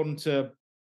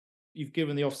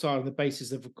given the offside on the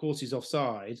basis of course he's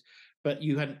offside, but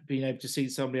you hadn't been able to see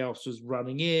somebody else was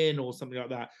running in or something like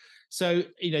that. So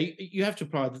you have to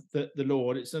apply the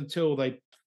law, and it's until they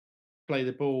play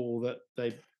the ball that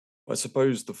they. I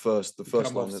suppose the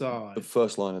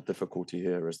first line of difficulty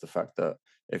here is the fact that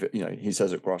if he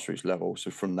says at grassroots level, so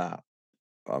from that,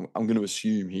 I'm going to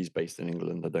assume he's based in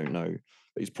England. I don't know,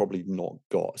 but he's probably not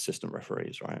got assistant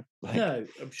referees, right? Like, no,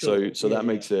 I'm sure. So that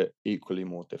makes it equally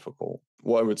more difficult.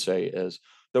 What I would say is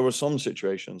there are some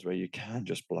situations where you can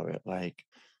just blow it, like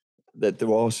that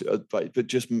there are, but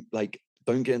just like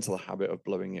don't get into the habit of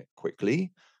blowing it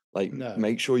quickly. Like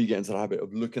make sure you get into the habit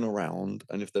of looking around,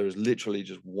 and if there is literally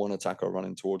just one attacker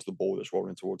running towards the ball that's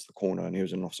rolling towards the corner and he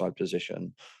was in an offside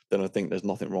position, then I think there's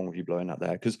nothing wrong with you blowing that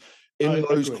there. Because in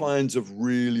those kinds of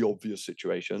really obvious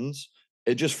situations,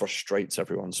 it just frustrates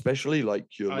everyone, especially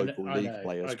like your local league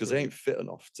players, because they ain't fit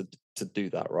enough to do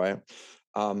that, right?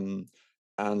 And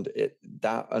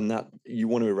that you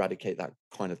want to eradicate that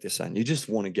kind of dissent. You just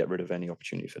want to get rid of any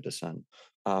opportunity for dissent.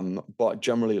 But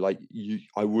generally, like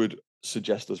I would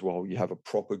suggest as well, you have a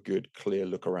proper, good, clear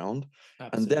look around.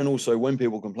 Absolutely. And then also when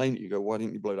people complain that you go, why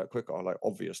didn't you blow that quicker? Like,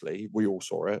 obviously we all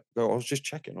saw it. I was just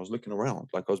checking, I was looking around,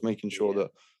 like I was making sure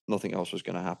that nothing else was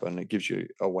going to happen. It gives you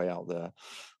a way out there.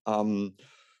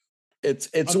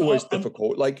 It's always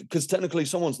difficult, like, because technically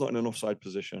someone's not in an offside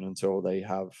position until they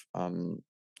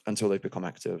become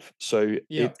active. So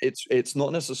it's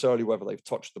not necessarily whether they've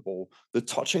touched the ball. The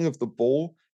touching of the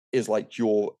ball is like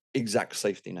your exact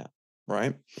safety net,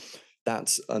 right?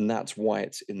 That's why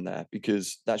it's in there,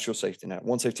 because that's your safety net.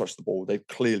 Once they've touched the ball, they're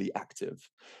clearly active.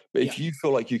 But if you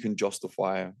feel like you can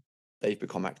justify they've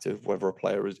become active, whether a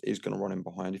player is going to run in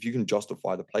behind, if you can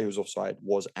justify the player who's offside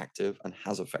was active and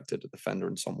has affected the defender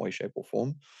in some way, shape or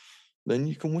form, then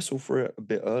you can whistle for it a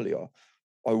bit earlier.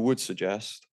 I would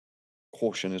suggest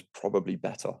caution is probably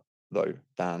better though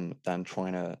than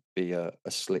trying to be a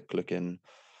slick looking,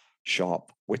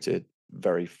 sharp-witted,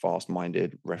 very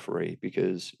fast-minded referee,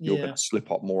 because you're going to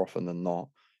slip up more often than not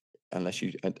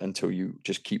until you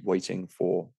just keep waiting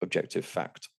for objective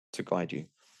fact to guide you.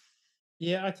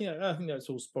 Yeah, I think that's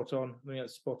all spot on. I think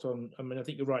that's spot on. I mean, I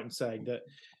think you're right in saying that,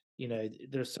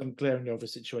 there are some glaring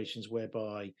obvious situations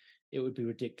whereby it would be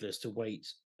ridiculous to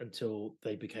wait until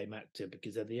they became active,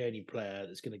 because they're the only player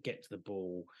that's going to get to the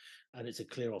ball and it's a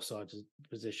clear offside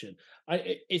position.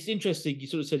 It's interesting. You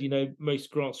sort of said,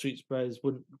 most grassroots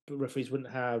referees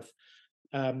wouldn't have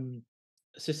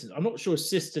assistants. I'm not sure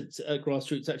assistants at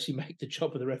grassroots actually make the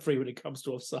job of the referee when it comes to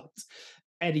offsides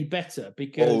any better,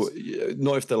 because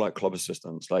not if they're like club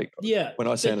assistants. Like when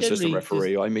I say an assistant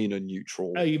referee, I mean a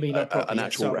neutral. Oh, you mean like an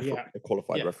actual referee, a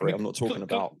qualified referee. I'm not talking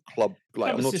about club.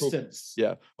 Like I'm not assistants.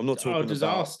 I'm not talking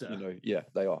disaster. about.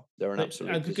 They are. They're an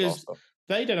absolute because disaster.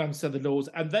 They don't understand the laws,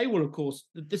 and they will, of course.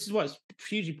 This is why it's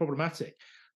hugely problematic.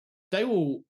 They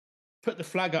will put the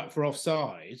flag up for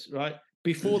offside, right?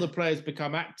 before the players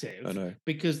become active. I know.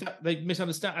 Because they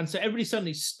misunderstand, and so everybody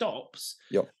suddenly stops.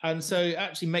 Yep. And so it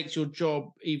actually makes your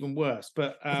job even worse.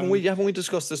 But haven't we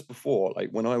discussed this before? Like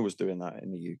when I was doing that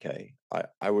in the UK,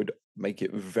 I would make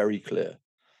it very clear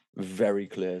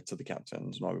to the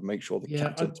captains, and I would make sure the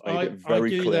captains made it I very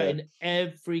do clear that in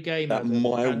every game, that Adam,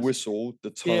 my and whistle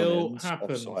still determines offside.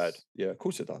 happens. Yeah, of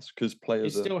course it does, because It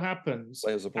players still happens.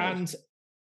 are players.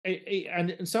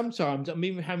 And and sometimes I'm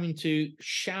even having to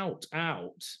shout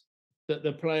out that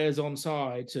the player's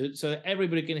onside, so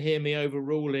everybody can hear me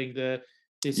overruling the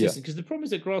assistant. Because the problem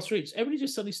is at grassroots, everybody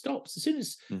just suddenly stops as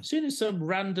soon as some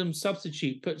random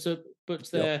substitute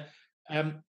puts their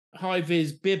high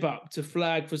vis bib up to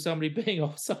flag for somebody being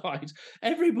offside.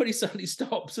 Everybody suddenly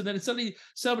stops, and then suddenly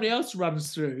somebody else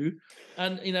runs through,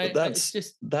 and But it's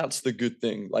just that's the good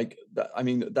thing. Like I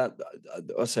mean, that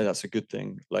I say that's a good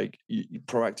thing. Like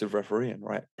proactive refereeing,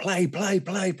 right? Play.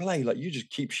 Like you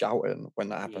just keep shouting when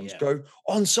that happens. Yeah. Go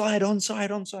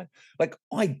onside. Like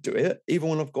I do it even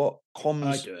when I've got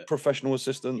comms professional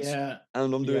assistants, Yeah.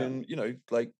 and I'm doing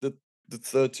like the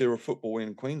third tier of football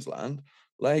in Queensland.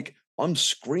 Like I'm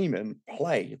screaming,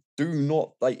 play. Do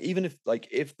not, like, even if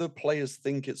the players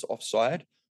think it's offside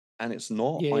and it's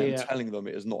not, I am telling them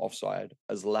it is not offside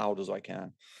as loud as I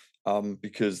can.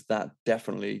 Because that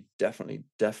definitely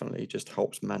just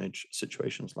helps manage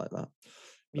situations like that.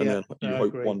 And then you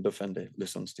hope one defender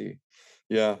listens to you.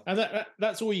 Yeah. And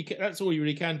that's all you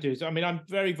really can do. So, I mean, I'm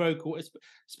very vocal,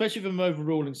 especially if I'm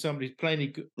overruling somebody who's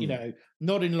plainly,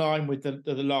 not in line with the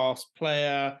last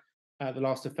player, the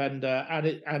last defender,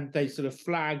 and they sort of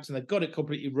flagged and they've got it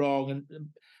completely wrong,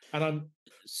 and I'm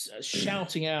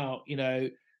shouting out,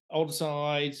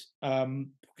 onside,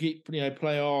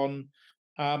 play on.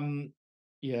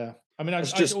 Yeah. I mean, I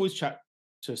always chat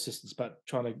to assistants about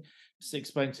trying to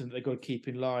explain to them that they've got to keep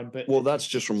in line. But that's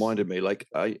just reminded me. Like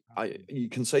you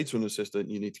can say to an assistant,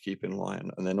 you need to keep in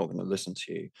line, and they're not going to listen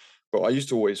to you. But I used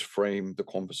to always frame the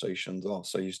conversations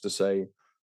thus. I used to say,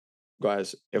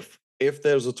 guys, if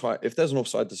there's an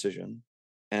offside decision,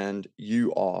 and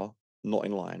you are not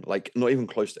in line, like not even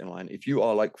close to in line, if you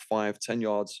are like 5-10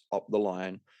 yards up the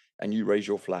line and you raise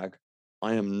your flag,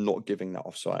 I am not giving that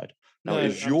offside. Now it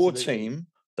is your team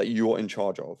that you're in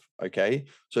charge of. Okay.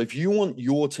 So if you want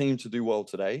your team to do well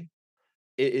today,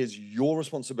 it is your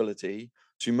responsibility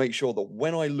to make sure that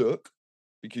when I look,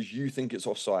 because you think it's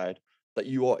offside, that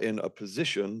you are in a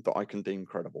position that I can deem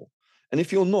credible. And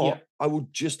if you're not, I will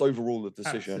just overrule the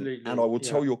decision and I will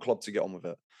tell your club to get on with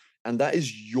it. And that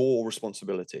is your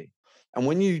responsibility. And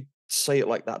when you say it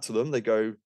like that to them, they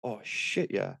go, oh shit,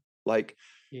 yeah. Like,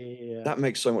 that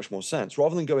makes so much more sense.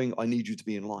 Rather than going, I need you to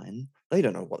be in line, they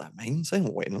don't know what that means. They don't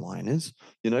know what in line is,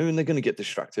 and they're going to get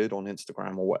distracted on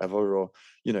Instagram or whatever, or,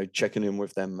 checking in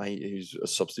with their mate who's a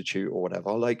substitute or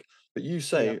whatever. Like, but you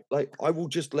say, like, I will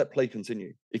just let play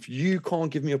continue. If you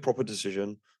can't give me a proper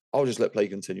decision, I'll just let play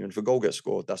continue. And if a goal gets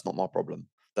scored, that's not my problem.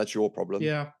 That's your problem.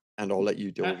 Yeah. And I'll let you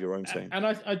deal with your own team. And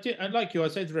I did, and like you, I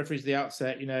said to the referees at the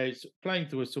outset, it's playing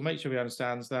the whistle, make sure he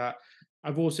understands that.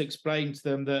 I've also explained to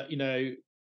them that,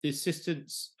 the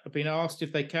assistants have been asked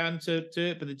if they can to do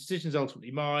it, but the decision is ultimately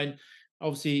mine.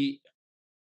 Obviously,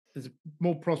 there's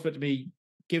more prospect of me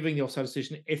giving the offside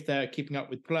decision if they're keeping up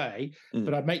with play.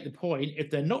 But I make the point, if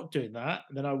they're not doing that,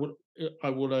 then I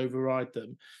will override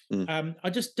them. I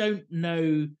just don't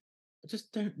know. I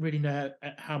just don't really know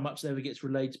how much ever gets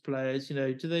relayed to players.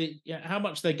 Do they? How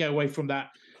much they go away from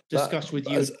that discussion with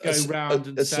you, go round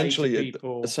and say to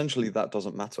people. Essentially, that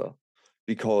doesn't matter,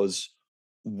 because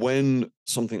when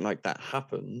something like that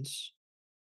happens,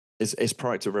 it's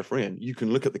proactive refereeing. You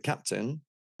can look at the captain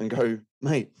and go,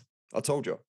 mate, I told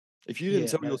you. If you didn't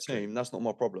tell your team, that's not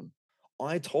my problem.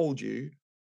 I told you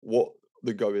what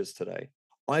the go is today.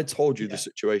 I told you the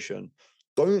situation.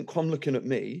 Don't come looking at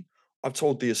me. I've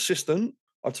told the assistant.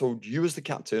 I've told you as the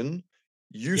captain.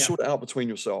 You sort it out between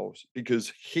yourselves,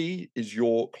 because he is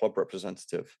your club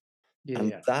representative.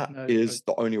 And that is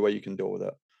the only way you can deal with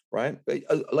it, right?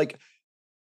 Like,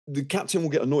 the captain will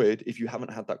get annoyed if you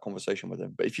haven't had that conversation with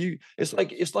him. But it's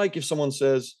like if someone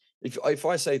says, if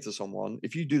I say to someone,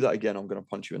 if you do that again, I'm going to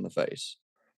punch you in the face,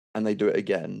 and they do it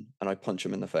again, and I punch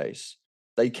them in the face,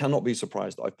 they cannot be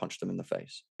surprised that I punched them in the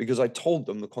face, because I told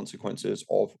them the consequences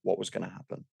of what was going to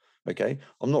happen. Okay,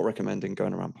 I'm not recommending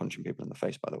going around punching people in the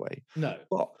face, by the way. No.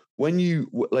 But when you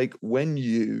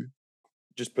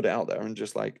just put it out there and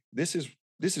just like, this is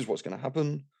what's going to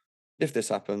happen. If this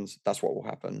happens, that's what will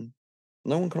happen.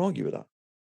 No one can argue with that.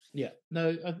 Yeah,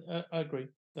 no, I agree.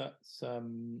 That's all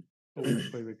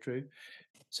very true.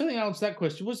 Something else to that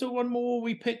question. Was there one more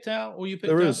we picked out, or you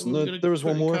picked out? There is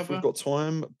one more if we've got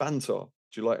time. Banter.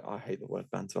 Do you like? I hate the word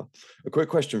banter. A quick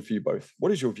question for you both.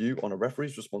 What is your view on a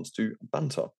referee's response to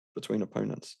banter between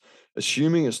opponents?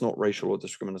 Assuming it's not racial or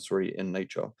discriminatory in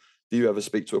nature, do you ever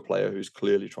speak to a player who's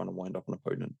clearly trying to wind up an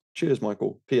opponent? Cheers,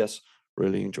 Michael. P.S.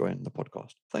 Really enjoying the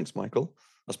podcast. Thanks, Michael.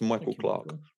 That's Michael Clark.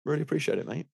 Michael. Really appreciate it,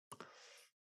 mate.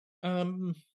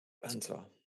 Banter.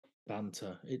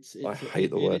 I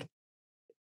hate the word.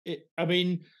 I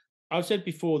mean, I've said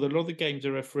before that a lot of the games I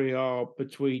referee are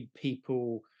between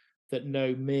people that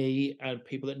know me and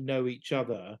people that know each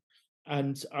other,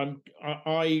 and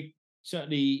I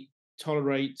certainly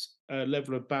tolerate a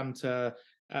level of banter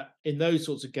in those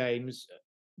sorts of games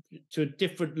to a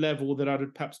different level that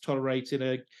I'd perhaps tolerate in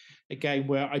a game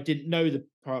where I didn't know the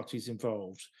parties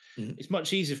involved. Mm-hmm. It's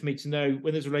much easier for me to know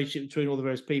when there's a relationship between all the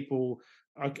various people.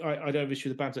 I don't have issue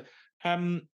with the banter.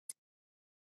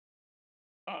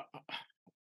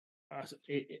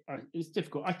 It's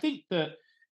difficult. I think that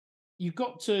you've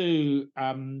got to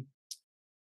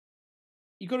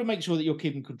make sure that you're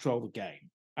keeping control of the game.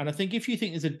 And I think if you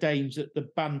think there's a danger that the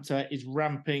banter is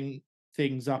ramping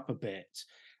things up a bit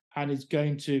and is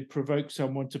going to provoke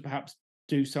someone to perhaps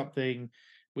do something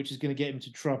which is going to get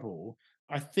into trouble,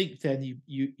 I think then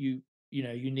you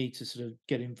need to sort of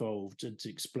get involved and to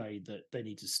explain that they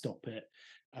need to stop it.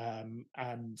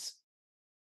 And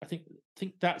I think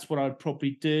that's what I'd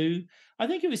probably do. I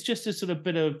think it was just a sort of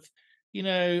bit of,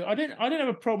 I don't have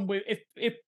a problem with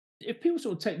if people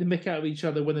sort of take the mick out of each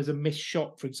other when there's a missed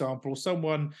shot, for example, or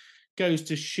someone goes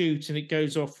to shoot and it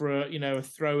goes off for a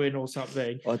throw in or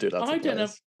something. I do that. I don't know.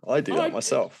 I do that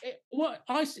myself.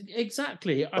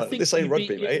 Exactly. I think this ain't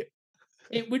rugby, mate.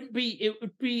 It would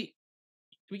be.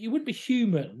 You wouldn't be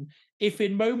human if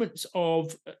in moments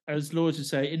of, as lawyers would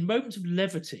say, in moments of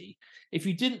levity, if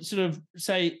you didn't sort of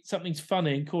say something's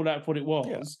funny and call out what it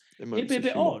was, it'd be a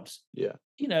bit odd. Yeah.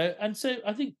 And so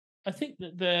I think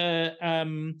that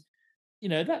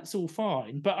that's all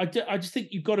fine. But I just think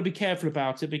you've got to be careful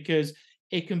about it because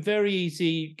it can very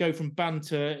easily go from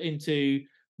banter into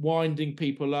winding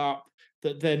people up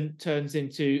that then turns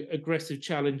into aggressive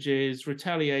challenges,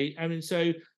 retaliate. I mean,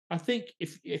 so I think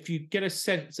if you get a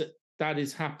sense that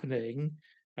is happening,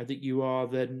 I think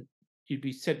you'd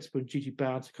be sensible and duty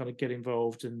bound to kind of get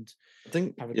involved and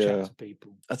have a chat to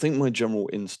people. I think my general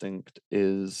instinct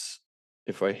is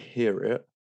if I hear it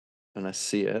and I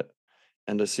see it,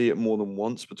 and I see it more than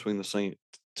once between the same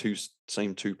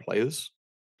two players,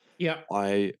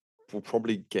 I will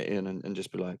probably get in and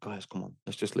just be like, guys, come on,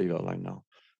 let's just leave it alone now.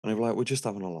 And they're like, we're just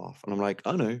having a laugh. And I'm like,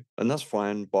 I know, and that's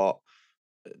fine, but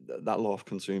that laugh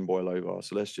can soon boil over.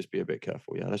 So let's just be a bit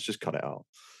careful. Yeah, let's just cut it out.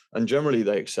 And generally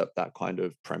they accept that kind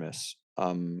of premise.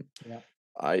 I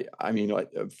mean,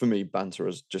 for me, banter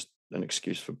is just an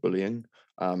excuse for bullying.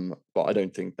 But I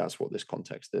don't think that's what this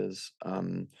context is.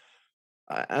 And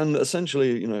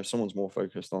essentially, if someone's more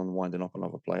focused on winding up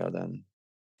another player, then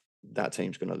that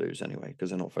team's going to lose anyway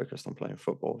because they're not focused on playing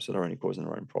football, so they're only causing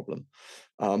their own problem.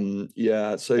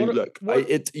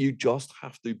 You just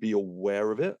have to be aware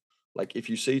of it. Like if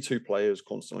you see two players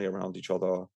constantly around each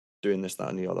other doing this, that,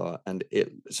 and the other, and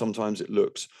sometimes it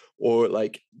looks, or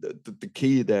like the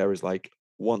key there is like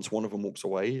once one of them walks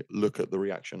away, look at the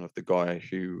reaction of the guy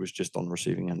who was just on the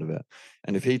receiving end of it,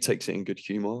 and if he takes it in good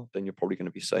humor, then you're probably going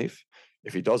to be safe.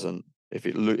 If he doesn't, if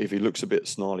he looks a bit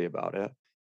snarly about it,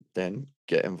 then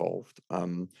get involved.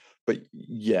 But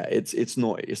yeah, it's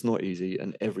not easy,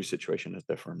 and every situation is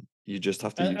different. You just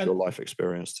have to use your life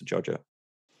experience to judge it.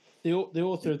 The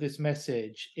author of this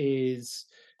message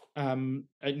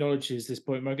acknowledges this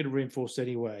point. I'm going to reinforce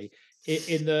anyway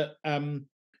in that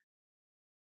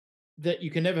that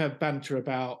you can never have banter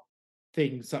about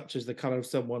things such as the color of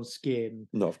someone's skin.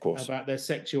 No, of course. About their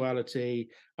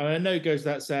sexuality. I know it goes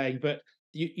without saying, but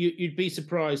you'd be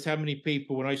surprised how many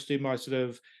people, when I used to do my sort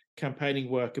of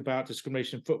campaigning work about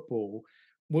discrimination in football,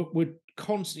 would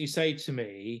constantly say to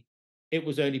me, it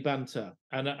was only banter,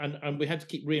 and we had to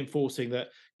keep reinforcing that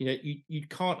you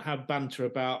can't have banter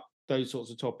about those sorts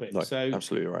of topics. No, so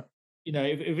absolutely right.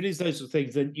 If it is those sort of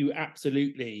things, then you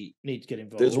absolutely need to get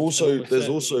involved. There's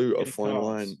also a fine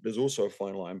line. There's also a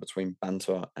fine line between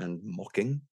banter and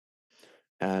mocking,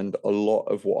 and a lot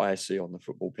of what I see on the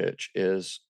football pitch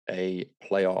is a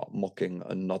player mocking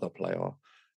another player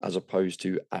as opposed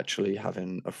to actually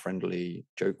having a friendly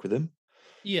joke with him.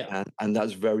 Yeah. And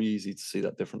that's very easy to see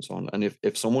that difference on. And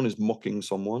if someone is mocking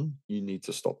someone, you need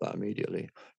to stop that immediately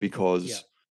because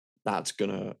that's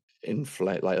going to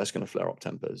inflate, like that's going to flare up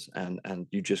tempers, and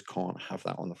you just can't have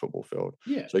that on the football field.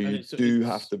 Yeah. So you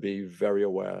have to be very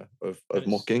aware of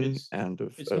mocking and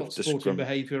of not sporting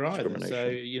behaviour either. So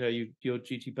you're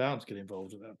duty bound to get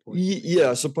involved at that point.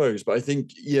 Yeah, I suppose. But I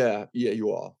think you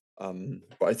are.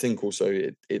 But I think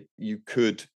also you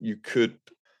could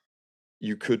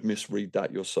misread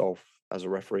that yourself as a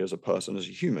referee, as a person, as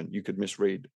a human. You could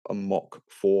misread a mock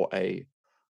for a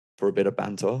bit of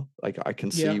banter. Like, I can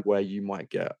see where you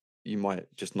might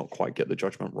just not quite get the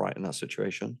judgment right in that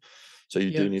situation. So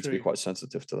you do need to be quite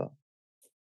sensitive to that.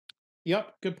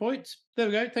 Yep, good point. There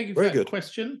we go. Thank you for Very that good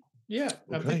question. Yeah,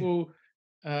 okay. I think we'll.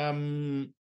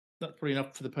 That's probably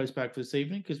enough for the postbag for this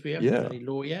evening, because we haven't done any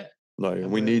law yet. No,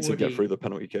 and we need to get through the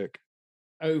penalty kick.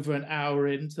 Over an hour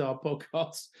into our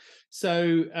podcast,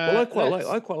 so well, I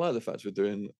quite like the fact we're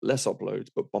doing less uploads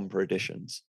but bumper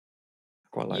editions. I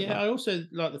quite like that. I also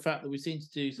like the fact that we seem to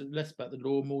do less about the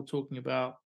law, more talking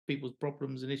about people's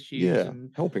problems and issues,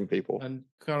 and helping people and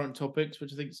current topics,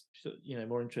 which I think is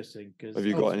more interesting. Because have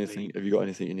you got anything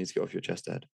you need to get off your chest,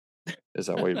 Ed? Is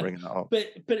that why you're bringing that up? But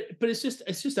it's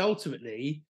just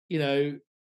ultimately,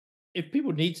 if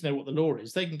people need to know what the law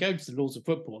is, they can go to the laws of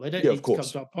football. They don't need to come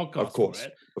to our podcast for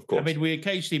it. Of course. I mean, we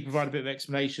occasionally provide a bit of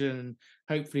explanation and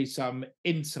hopefully some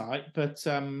insight, but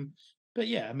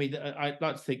yeah, I mean, I'd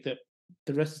like to think that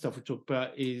the rest of the stuff we talk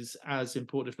about is as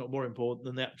important, if not more important,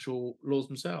 than the actual laws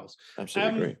themselves.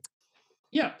 Absolutely agree.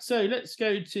 Yeah, so let's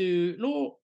go to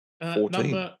law 14.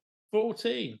 number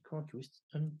 14.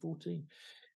 14.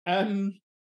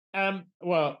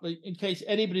 Well, in case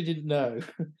anybody didn't know,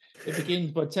 it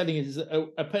begins by telling us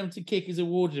a penalty kick is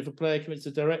awarded if a player commits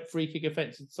a direct free kick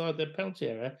offence inside their penalty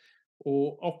area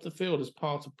or off the field as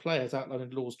part of play, as outlined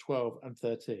in laws 12 and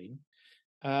 13.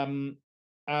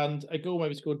 And a goal may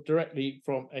be scored directly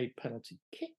from a penalty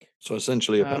kick. So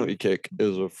essentially, a penalty kick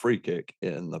is a free kick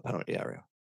in the penalty area.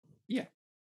 Yeah.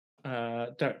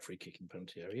 Direct free kick in the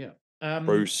penalty area.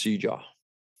 Procedure.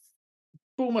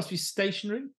 Ball must be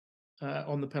stationary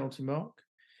on the penalty mark.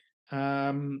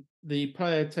 The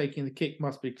player taking the kick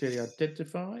must be clearly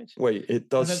identified. Wait, it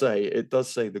does say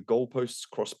the goalposts,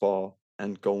 crossbar,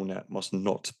 and goal net must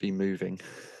not be moving.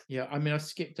 Yeah, I mean, I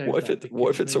skipped over. What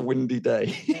if it's a windy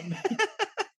day?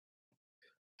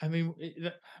 I mean,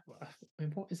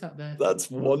 what is that there?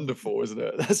 That's wonderful, isn't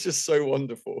it? That's just so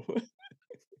wonderful.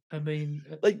 I mean,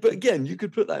 but again, you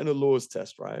could put that in a laws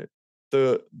test, right?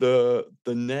 The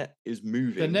net is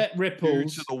moving. The net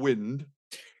ripples due to the wind.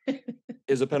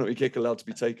 Is a penalty kick allowed to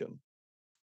be taken?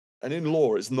 And in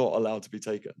law, it's not allowed to be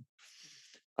taken.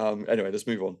 Anyway, let's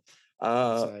move on.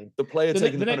 The player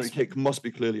taking the penalty kick must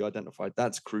be clearly identified.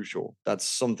 That's crucial. That's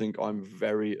something I'm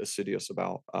very assiduous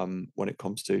about when it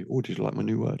comes to. Oh, did you like my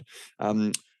new word?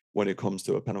 When it comes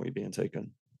to a penalty being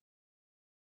taken.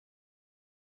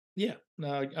 Yeah.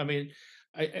 No, I mean,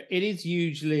 it is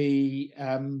usually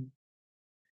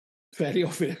fairly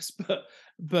obvious,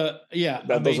 but yeah,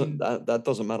 that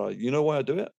doesn't matter. You know why I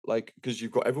do it? Like, because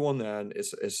you've got everyone there, and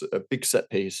it's a big set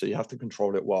piece, so you have to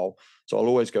control it well. So I'll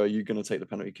always go, "Are you going to take the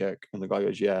penalty kick?" And the guy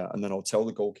goes, "Yeah," and then I'll tell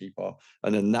the goalkeeper,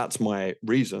 and then that's my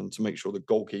reason to make sure the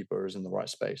goalkeeper is in the right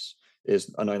space.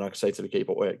 And then I can say to the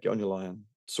keeper, "Wait, get on your line,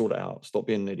 sort it out, stop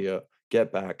being an idiot,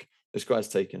 get back. This guy's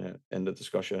taking it," in the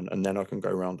discussion, and then I can go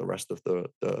around the rest of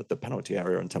the penalty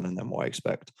area and telling them what I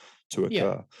expect to occur.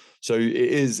 Yeah. So it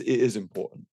is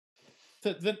important.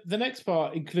 The next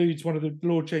part includes one of the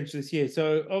law changes this year.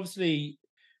 So obviously,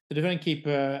 the defending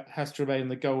keeper has to remain on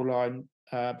the goal line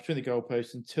between the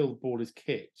goalposts until the ball is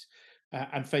kicked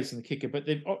and facing the kicker. But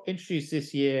they've introduced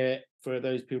this year, for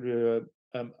those people who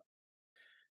are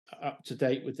up to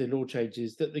date with the law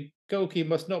changes, that the goalkeeper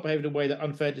must not behave in a way that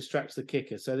unfair distracts the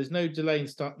kicker. So there's no delay in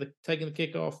taking the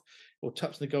kick off or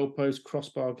touching the goalpost,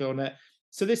 crossbar, goal net.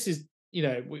 So this is,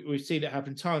 we've seen it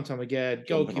happen time and time again.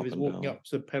 Goalkeepers walking up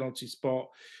to the penalty spot,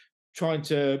 trying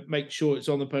to make sure it's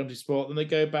on the penalty spot. Then they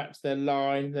go back to their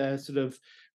line. They're sort of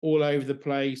all over the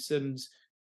place. And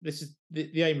this is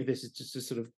the aim of this is just to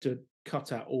sort of to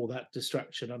cut out all that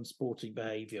distraction, unsporting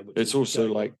behaviour. It's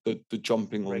also like the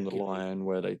jumping on the line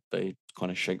where they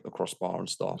kind of shake the crossbar and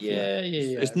stuff. Yeah.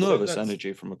 It's nervous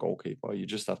energy from a goalkeeper. You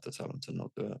just have to tell them to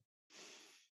not do it.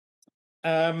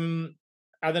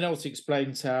 And then also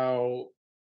explains how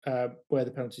where the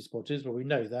penalty spot is. Well, we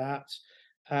know that.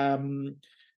 And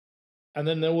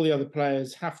then all the other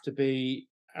players have to be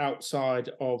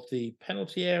outside of the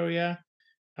penalty area.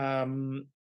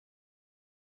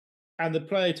 And the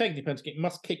player taking the penalty kick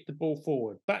must kick the ball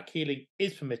forward. Backheeling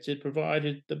is permitted,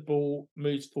 provided the ball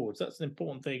moves forward. So that's an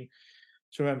important thing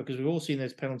to remember, because we've all seen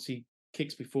those penalty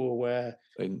kicks before where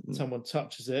someone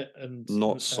touches it and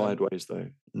not sideways though.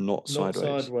 Not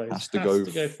sideways. Has to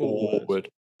go forward.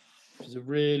 Which is a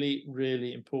really,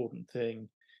 really important thing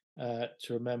to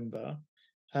remember.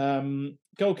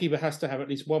 Goalkeeper has to have at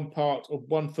least one part of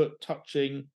 1 foot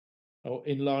touching or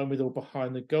in line with or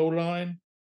behind the goal line.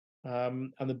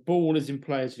 and the ball is in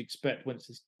play as you expect when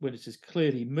it is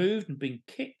clearly moved and being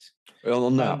kicked.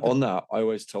 On that, I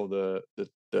always tell the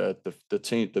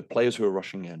team, the players who are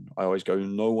rushing in, I always go,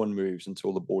 no one moves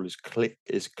until the ball is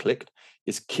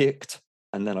kicked,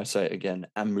 and then I say it again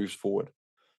and moves forward.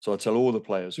 So I tell all the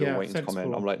players who are waiting to come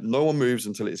in, I'm like, no one moves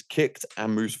until it's kicked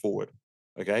and moves forward.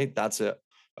 Okay, that's it.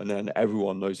 And then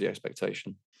everyone knows the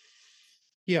expectation.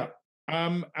 Yeah.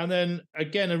 And then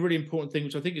again, a really important thing,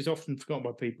 which I think is often forgotten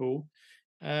by people,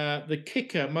 the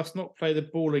kicker must not play the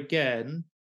ball again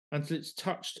until it's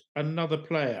touched another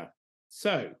player.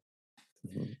 So,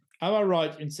 am I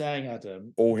right in saying,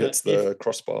 Adam, ball hits the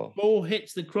crossbar? Ball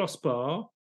hits the crossbar,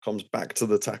 comes back to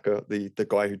the attacker, the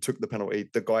guy who took the penalty,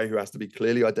 the guy who has to be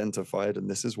clearly identified, and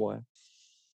this is why.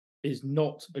 Is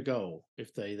not a goal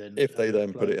if they then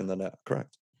put it in the net,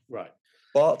 correct? Right.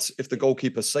 But if the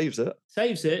goalkeeper saves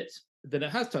it, then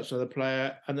it has touched another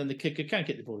player, and then the kicker can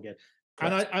kick the ball again.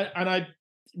 Correct. And I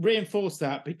reinforce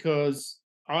that because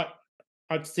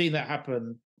I've seen that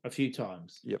happen a few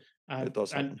times. Yep, it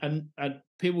does happen. And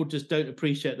people just don't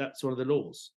appreciate that's one of the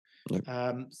laws. Nope.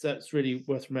 So that's really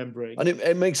worth remembering. And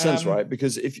it makes sense, right?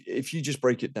 Because if you just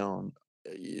break it down,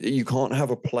 you can't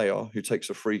have a player who takes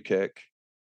a free kick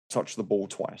touch the ball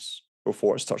twice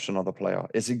before it's touched another player.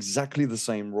 It's exactly the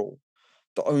same rule.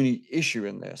 The only issue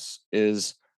in this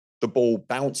is the ball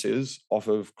bounces off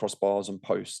of crossbars and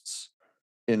posts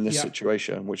in this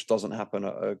situation, which doesn't happen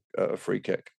at a free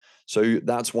kick. So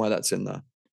that's why that's in there.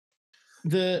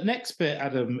 The next bit,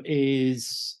 Adam,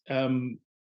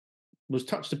 was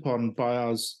touched upon by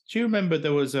us. Do you remember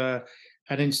there was an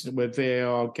incident where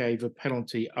VAR gave a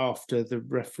penalty after the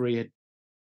referee had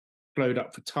blowed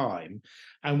up for time,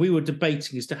 and we were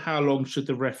debating as to how long should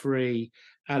the referee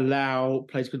allow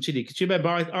play to continue? Because you remember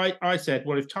I said,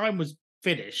 well, if time was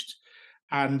finished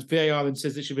and VAR then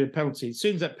says it should be a penalty, as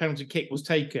soon as that penalty kick was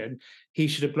taken, he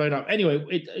should have blown up. Anyway,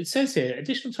 it says here,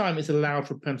 additional time is allowed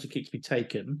for a penalty kick to be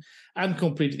taken and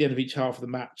completed at the end of each half of the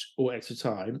match or extra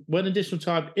time. When additional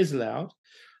time is allowed,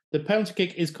 the penalty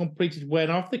kick is completed when,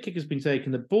 after the kick has been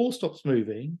taken, the ball stops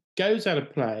moving, goes out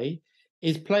of play,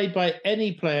 is played by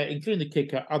any player, including the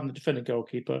kicker, other than the defending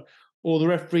goalkeeper, or the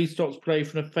referee stops play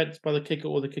for an offence by the kicker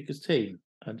or the kicker's team.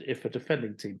 And if a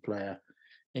defending team player,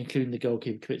 including the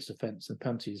goalkeeper, commits offence and the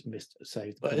penalty is missed,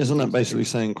 saved. But isn't that basically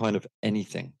saying kind of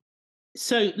anything?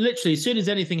 So literally, as soon as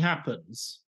anything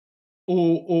happens,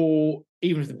 or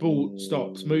even if the ball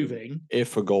stops moving,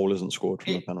 if a goal isn't scored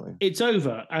from a penalty, it's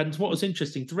over. And what was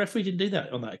interesting, the referee didn't do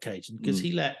that on that occasion because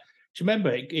he let. Do you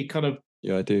remember it kind of?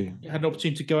 Yeah, I do. Had an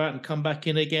opportunity to go out and come back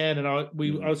in again, and I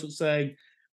was sort of saying,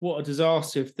 what a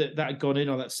disaster if that had gone in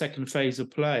on that second phase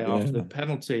of play after the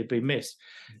penalty had been missed.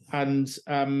 And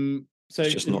so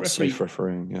it's just not safe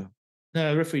refereeing. Yeah.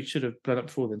 No, the referee should have blown up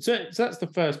before then. So that's the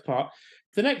first part.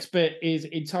 The next bit is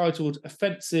entitled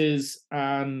Offences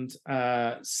and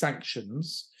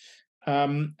Sanctions.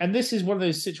 And this is one of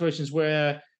those situations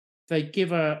where they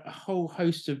give a whole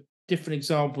host of different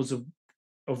examples of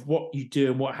what you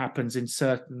do and what happens in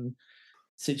certain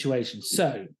situations.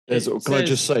 So can I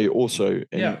just say also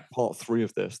in part 3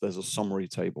 of this, there's a summary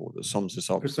table that sums this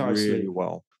up really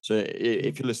well. So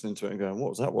if you're listening to it and going,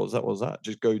 what was that?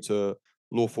 Just go to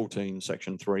Law 14,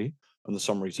 Section 3, and the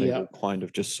summary table kind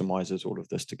of just surmises all of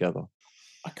this together.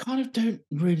 I kind of don't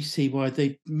really see why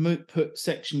they put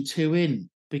Section 2 in.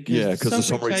 Because the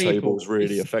summary table is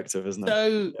really effective, isn't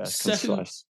it? So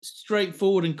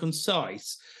straightforward and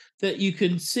concise that you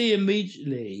can see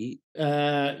immediately,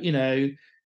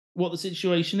 what the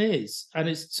situation is. And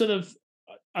it's sort of,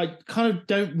 I kind of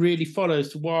don't really follow as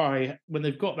to why, when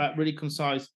they've got that really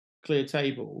concise, clear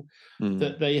table,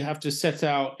 that they have to set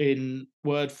out in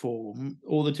word form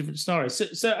all the different scenarios.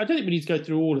 So I don't think we need to go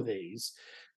through all of these,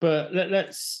 but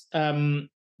let's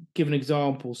give an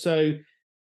example. So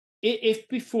if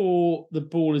before the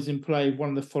ball is in play, one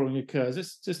of the following occurs,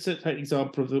 let's just take an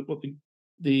example of what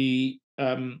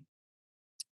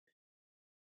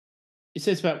it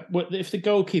says about if the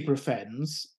goalkeeper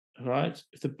offends, right?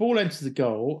 If the ball enters the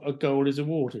goal, a goal is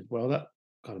awarded. Well, that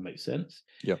kind of makes sense.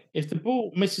 Yeah. If the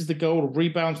ball misses the goal or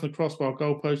rebounds on the crossbar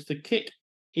goalpost, the kick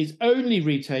is only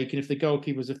retaken if the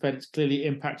goalkeeper's offence clearly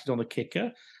impacted on the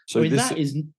kicker. So I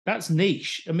mean, that's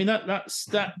niche. I mean,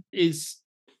 that is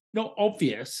not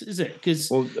obvious, is it?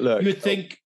 Because you would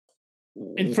think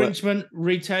infringement,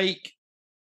 retake,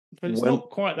 but it's not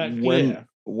quite that clear.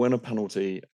 When a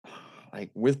penalty,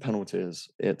 like with penalties,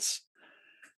 it's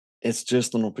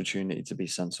just an opportunity to be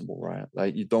sensible, right?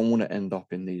 Like you don't want to end up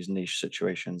in these niche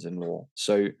situations in law.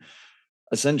 So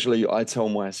essentially, I tell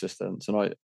my assistants, and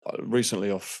I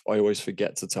always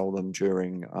forget to tell them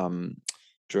during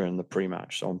during the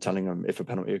pre-match. So I'm telling them if a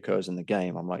penalty occurs in the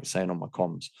game, I'm like saying on my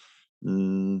comms,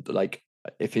 like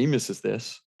if he misses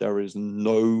this, there is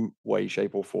no way,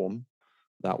 shape, or form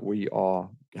that we are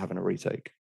having a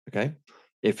retake. Okay,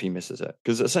 if he misses it,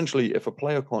 because essentially, if a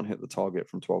player can't hit the target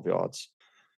from 12 yards,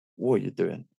 what are you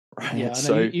doing? Right. Yeah, I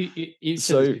know you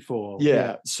said this before.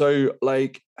 Yeah. So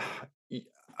like,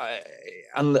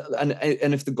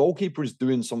 and if the goalkeeper is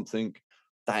doing something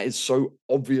that is so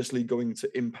obviously going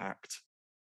to impact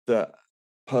the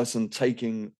person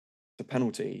taking the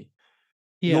penalty,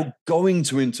 you're going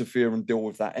to interfere and deal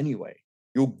with that anyway.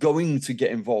 You're going to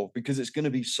get involved because it's going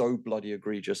to be so bloody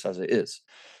egregious as it is.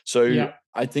 So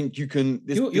I think you can.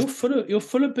 You're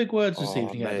full of big words this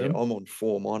evening, mate, Adam. I'm on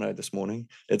form, I know, this morning.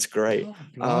 It's great.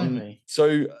 Oh,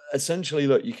 so essentially,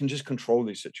 look, you can just control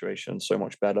these situations so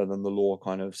much better than the law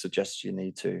kind of suggests you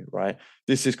need to, right?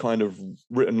 This is kind of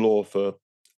written law for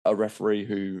a referee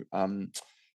who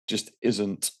just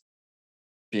isn't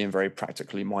being very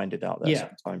practically minded out there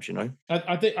sometimes, you know.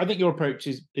 I think your approach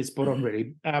is spot on,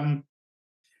 really.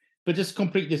 But just to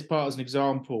complete this part as an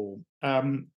example,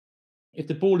 if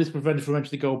the ball is prevented from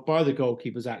entering the goal by the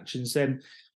goalkeeper's actions, then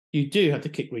you do have the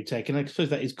kick retake, and I suppose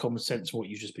that is common sense from what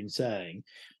you've just been saying.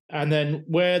 And then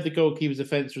where the goalkeeper's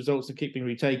offence results in kick being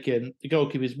retaken, the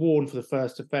goalkeeper is warned for the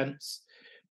first offence,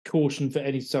 cautioned for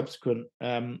any subsequent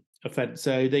offence.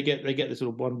 So they get this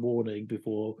sort of one warning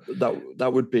before.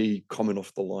 That would be coming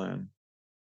off the line.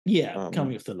 Yeah,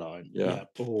 coming off the line. Yeah.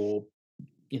 Or,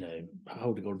 you know,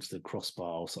 holding on to the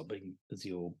crossbar or something as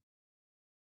you're...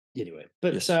 Anyway,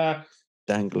 but... Yes.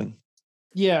 Dangling.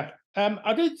 Yeah.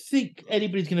 I don't think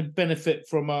anybody's going to benefit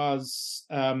from us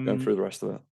going through the rest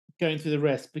of it. Going through the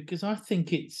rest, because I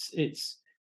think it's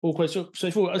all quite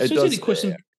straightforward.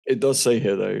 It does say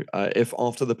here, though, if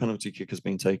after the penalty kick has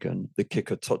been taken, the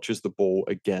kicker touches the ball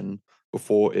again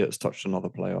before it has touched another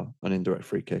player, an indirect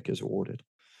free kick is awarded.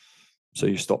 So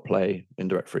you stop play,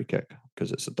 indirect free kick,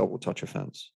 because it's a double touch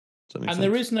offence.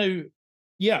 There is no,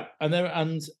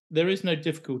 there is no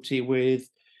difficulty with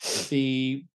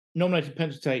the nominated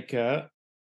penalty taker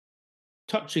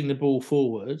touching the ball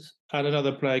forward and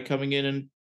another player coming in and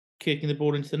kicking the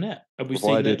ball into the net. Have we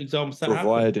seen examples that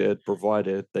happen?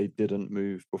 Provided they didn't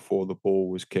move before the ball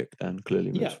was kicked and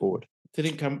clearly moves forward. They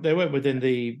didn't come. They weren't within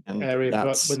the area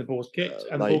when the ball was kicked,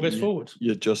 and the ball goes forward. Do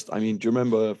you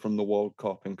remember from the World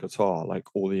Cup in Qatar, like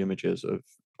all the images of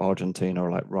Argentina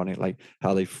like running, like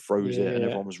how they froze it and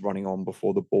everyone was running on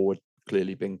before the ball had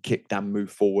clearly been kicked and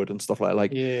moved forward and stuff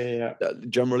like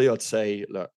generally, I'd say,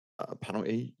 look, a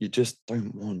penalty, you just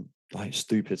don't want like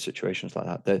stupid situations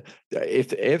like that.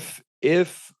 If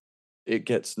it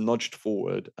gets nudged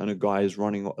forward and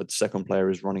a second player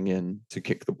is running in to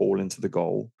kick the ball into the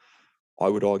goal, I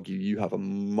would argue you have a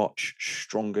much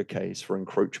stronger case for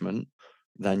encroachment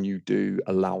than you do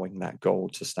allowing that goal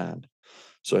to stand.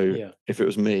 So if it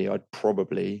was me, I'd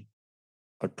probably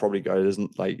go, there's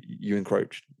like, you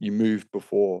encroached, you moved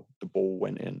before the ball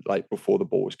went in, like before the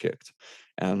ball was kicked.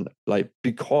 And like,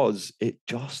 because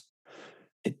it's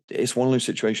one of those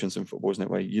situations in football, isn't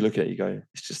it, where you look at it, you go, it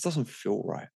just doesn't feel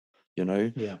right, you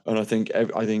know? Yeah. And I think,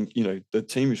 you know, the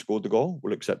team who scored the goal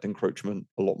will accept encroachment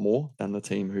a lot more than the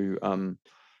team who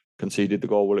conceded the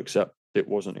goal will accept it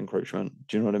wasn't encroachment.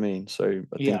 Do you know what I mean? So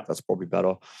I think that's probably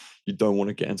better. You don't want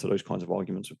to get into those kinds of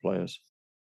arguments with players.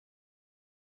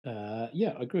 I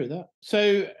agree with that.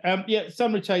 So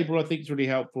summary table I think is really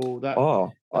helpful.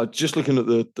 Just looking at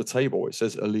the table, it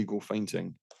says illegal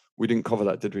fainting. We didn't cover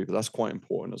that, did we? But that's quite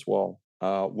important as well.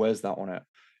 Where's that on it?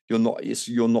 You're not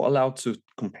allowed to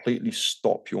completely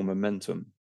stop your momentum,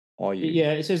 are you?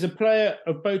 Yeah, it says a player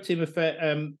of both team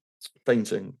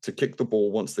fainting to kick the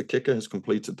ball once the kicker has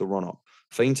completed the run up.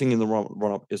 Fainting in the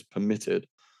run up is permitted.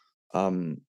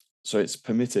 So it's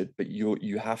permitted, but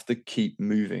you have to keep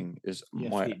moving.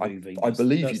 I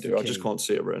believe you do. I just can't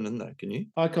see it written in there. Can you?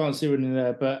 I can't see it written in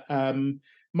there, but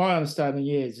my understanding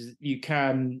is you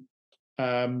can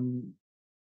faint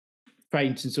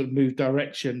and sort of move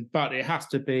direction, but it has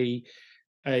to be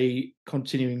a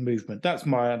continuing movement. That's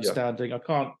my understanding. I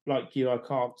can't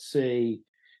see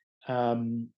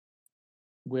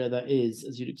where that is,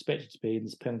 as you'd expect it to be in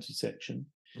this penalty section.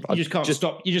 You just can't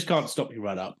stop your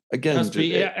run up. Again,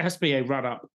 it has to be a run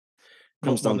up.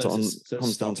 Comes down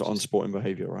to unsporting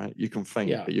behaviour, right? You can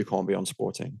faint, but you can't be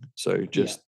unsporting. So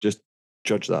just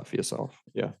judge that for yourself.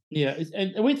 Yeah. Yeah,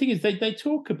 and the weird thing is they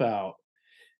talk about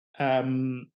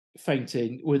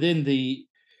fainting within the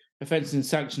offence and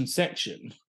sanction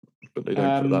section, but they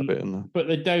don't put that bit in there. But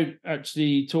they don't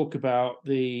actually talk about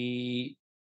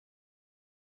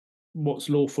what's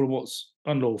lawful and what's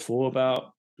unlawful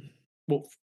about what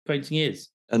fainting is.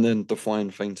 and then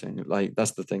define fainting. Like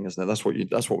that's the thing, isn't it? That's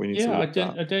what we need to look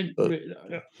at. I don't.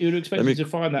 You would expect you to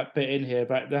find that bit in here,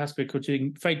 but there has to be a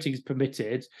continuing. Fainting is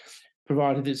permitted,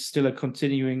 provided it's still a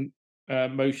continuing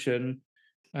motion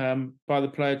by the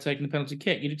player taking the penalty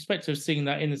kick. You'd expect to have seen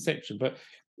that in the section, but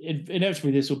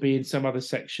inevitably this will be in some other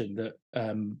section that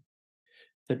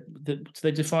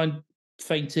they define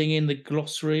fainting in the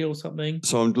glossary or something.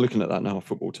 So I'm looking at that now,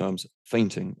 football terms.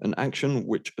 Fainting, an action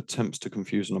which attempts to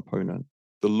confuse an opponent.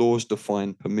 The laws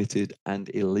define permitted and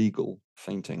illegal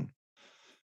fainting,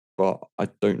 but I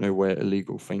don't know where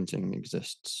illegal fainting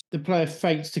exists. The player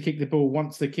feints to kick the ball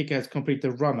once the kicker has completed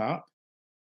the run-up.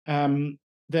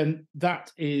 Then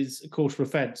that is a cause for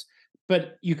offence.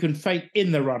 But you can feint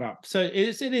in the run-up. So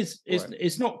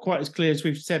it's not quite as clear as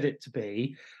we've said it to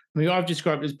be. I mean, I've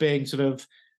described it as being sort of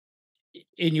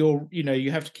in your,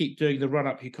 you have to keep doing the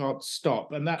run-up. You can't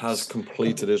stop. And that has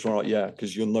completed his run-up,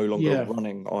 because you're no longer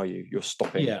running, are you? You're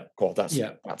stopping. Yeah. God, that's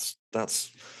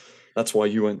why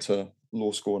you went to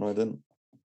law school and I didn't.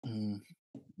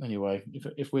 Anyway,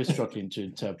 if we're struggling to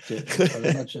interpret it, I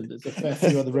imagine there's a fair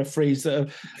few other referees that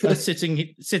are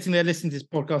sitting there listening to this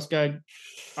podcast going,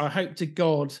 I hope to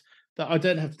God that I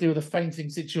don't have to deal with a fainting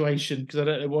situation because I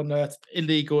don't know what on earth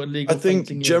illegal I think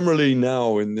generally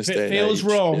now in this day and age, feels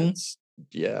wrong.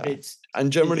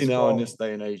 And generally now in this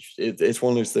day and age, it's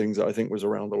one of those things that I think was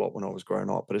around a lot when I was growing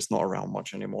up, but it's not around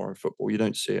much anymore in football. You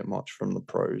don't see it much from the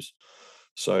pros.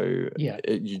 So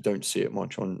you don't see it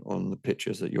much on the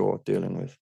pitches that you're dealing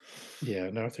with. Yeah,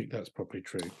 no, I think that's probably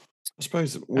true. I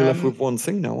suppose we're left with one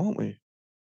thing now, aren't we?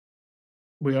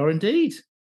 We are indeed.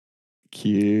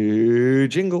 Cue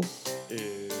jingle. It's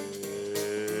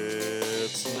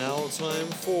now time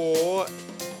for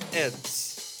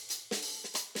Ed's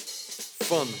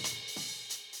Fun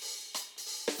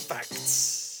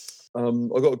Facts. I've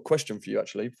got a question for you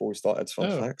actually before we start Ed's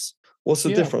Fun Facts. What's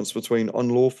the difference between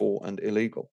unlawful and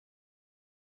illegal?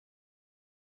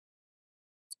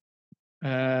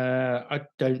 I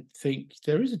don't think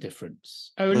there is a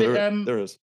difference. Oh, there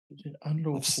is.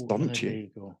 Unlawful I've stumped and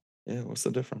illegal. You. Yeah, what's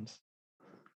the difference?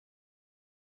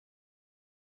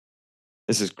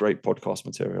 This is great podcast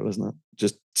material, isn't it?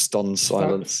 Just stunned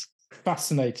silence.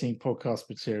 Fascinating podcast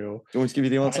material. Do you want me to give you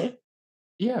the answer?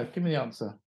 Yeah, give me the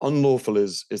answer. Unlawful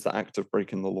is the act of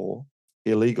breaking the law.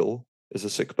 Illegal is a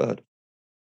sick bird.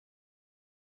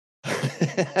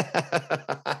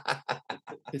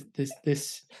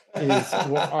 This is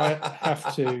what I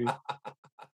have to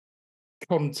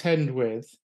contend with.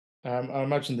 I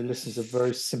imagine the listeners are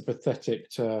very sympathetic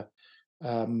to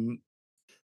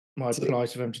my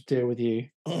plight of having to deal with you.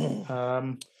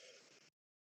 There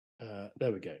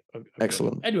we go.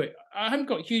 Excellent. Anyway, I haven't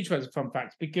got huge amounts of fun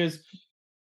facts because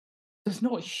there's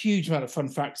not a huge amount of fun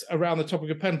facts around the topic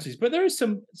of penalties, but there is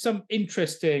some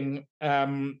interesting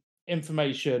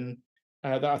information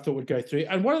that I thought we'd go through.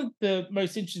 And one of the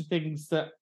most interesting things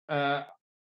that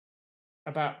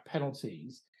about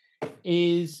penalties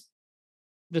is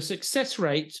the success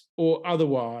rate or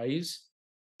otherwise,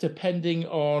 depending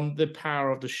on the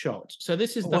power of the shot. So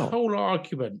this is the whole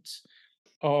argument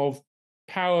of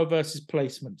power versus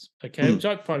placement, okay, which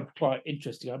I find quite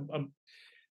interesting.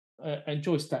 I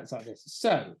enjoy stats like this.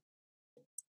 So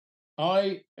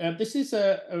this is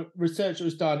a research that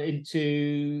was done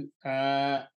into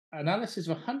analysis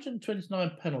of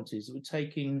 129 penalties that were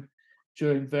taken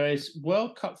during various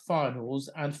World Cup finals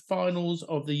and finals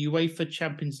of the UEFA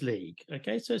Champions League.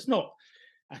 Okay, so it's not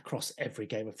across every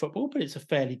game of football, but it's a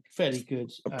fairly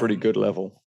good, pretty good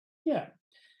level. Yeah.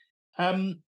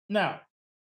 Now,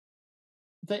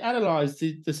 they analysed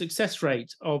the success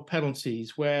rate of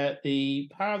penalties where the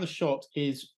power of the shot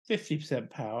is 50%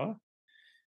 power,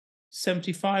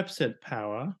 75%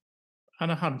 power,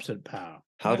 and 100% power.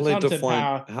 How do they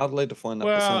define that?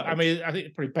 Well, percentage? I mean, I think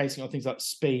it's probably basing on things like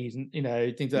speed and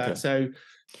things like that. So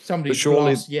somebody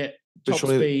top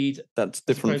speed. That's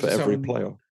different for every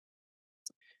player.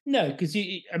 No, because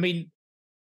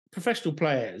professional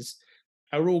players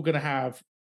are all going to have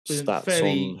stats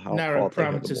fairly on narrow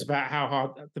parameters about how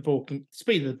hard the ball can,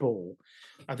 speed of the ball.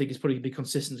 I think it's probably going to be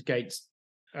consistent against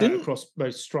across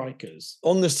most strikers.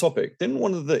 On this topic, didn't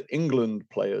one of the England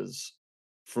players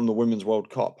from the Women's World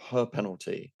Cup, her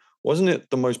penalty, wasn't it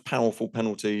the most powerful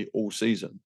penalty all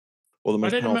season? Or the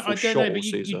most powerful shot all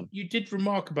season? You did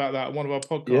remark about that on one of our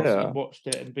podcasts. Yeah. You watched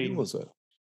it and been... Who was it?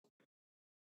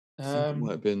 I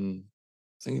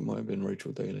think it might have been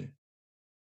Rachel Daly.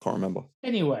 Can't remember.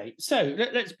 Anyway, so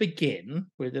let's begin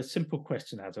with a simple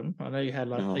question, Adam. I know you had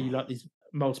you like these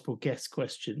multiple guest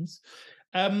questions.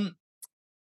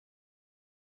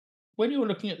 When you're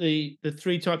looking at the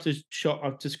three types of shot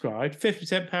I've described,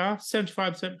 50% power,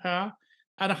 75% power,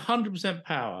 at 100%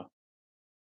 power.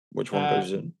 Which one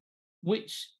goes in?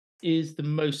 Which is the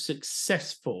most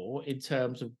successful in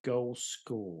terms of goals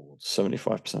scored?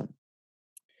 75%.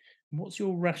 What's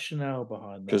your rationale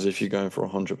behind that? Because if you're going for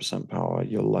 100% power,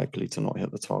 you're likely to not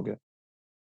hit the target.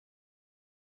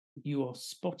 You are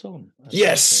spot on.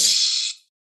 Yes!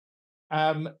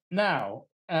 Now,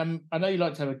 I know you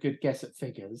like to have a good guess at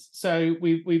figures. So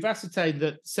we've ascertained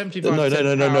that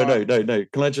 75% No.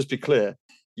 Can I just be clear?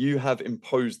 You have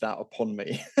imposed that upon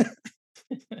me.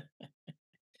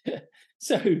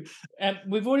 So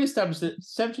we've already established that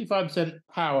 75%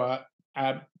 power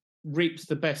reaps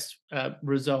the best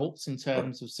results in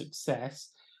terms of success.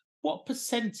 What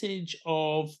percentage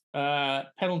of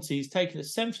penalties taken at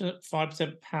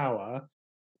 75% power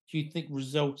do you think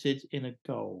resulted in a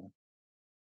goal?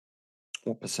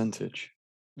 What percentage?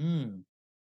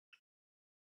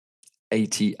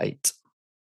 88.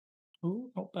 Oh,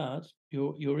 not bad.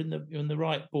 You're in the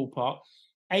right ballpark.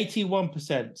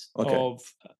 81%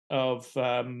 of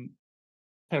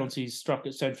penalties struck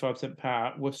at 75%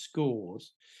 power were scored.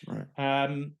 Right.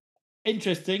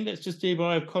 Interesting. Let's just do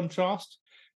by contrast.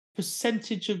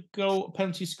 Percentage of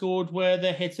penalties scored where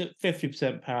they're hit at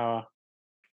 50% power.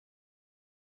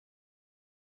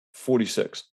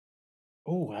 46.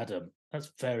 Oh, Adam,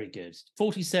 that's very good.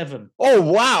 47. Oh,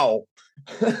 wow.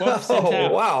 1%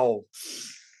 out. Wow.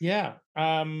 Yeah.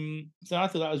 So I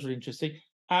thought that was really interesting.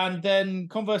 And then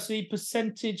conversely,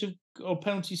 percentage of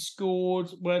penalties scored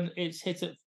when it's hit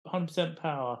at 100%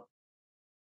 power.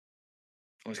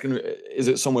 Is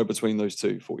it somewhere between those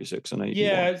two, 46 and 81?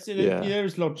 Yeah,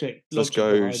 there's logic. Let's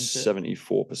go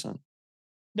 74%.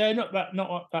 No, not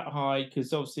that high,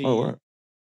 because obviously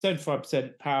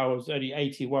 75% power was only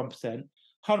 81%.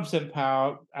 100%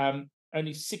 power,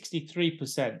 only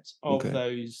 63% of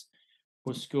those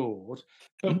were scored.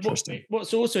 But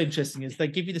what's also interesting is they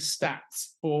give you the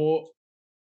stats for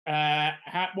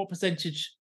what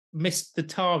percentage missed the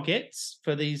targets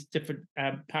for these different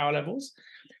power levels,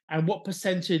 and what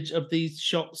percentage of these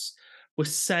shots were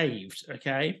saved.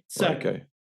 Okay, so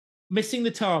missing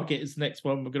the target is the next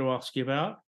one we're going to ask you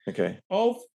about. Okay.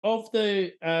 Of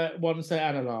the ones they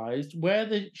analysed, where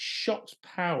the shot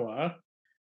power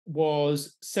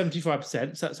was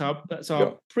 75%, so that's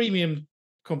our premium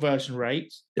conversion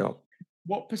rate. Yeah.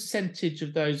 What percentage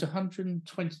of those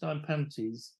 129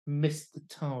 penalties missed the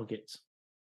target?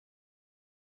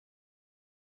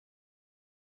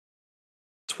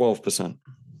 12%.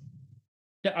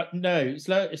 No, it's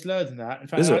lower than that. In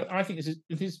fact, I think this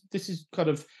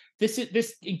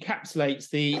encapsulates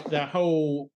the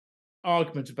whole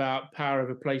argument about power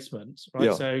over placement, right?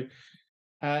 Yeah. So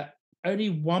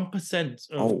only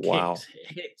 1% of kicks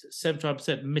hit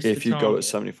 75% missed the target. If you go at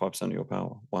 75% of your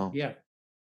power. Wow. Yeah.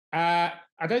 I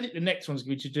don't think the next one's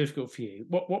going to be too difficult for you.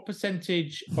 What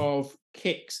percentage of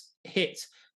kicks hit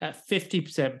at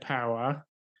 50% power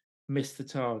missed the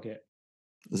target?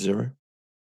 0.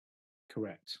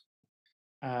 Correct.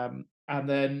 And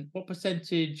then what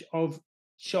percentage of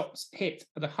shots hit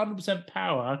at 100%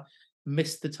 power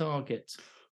missed the target?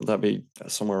 Would that be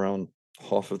somewhere around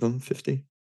half of them, 50?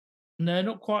 No,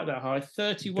 not quite that high.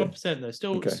 31% though.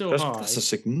 Still high. That's a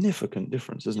significant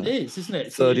difference, isn't it? It is, isn't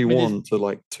it? 31 to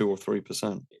like 2 or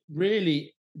 3%. It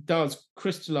really does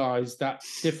crystallize that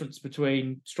difference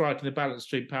between striking the balance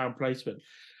between power and placement.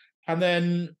 And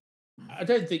then I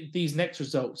don't think these next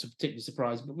results are particularly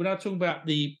surprising, but we're now talking about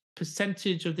the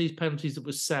percentage of these penalties that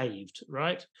were saved,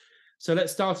 right? So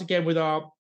let's start again with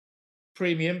our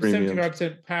premium.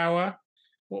 75% power.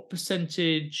 What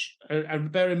percentage? And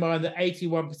bear in mind that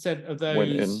 81% of those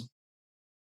went in.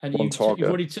 And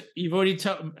you've already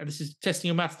told, and this is testing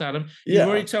your maths, Adam. Yeah. You've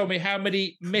already told me how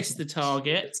many missed the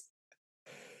target.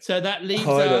 So that leaves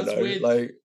us with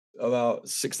like about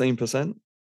 16%,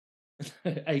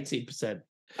 18%. 18%.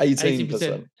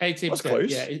 18%. That's close.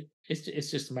 Yeah,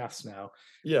 it's just maths now.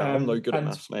 Yeah, I'm no good at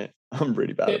maths, mate. I'm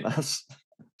really bad at maths.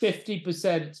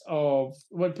 50% of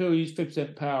when people use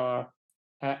 50% power,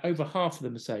 over half of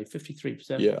them are saved,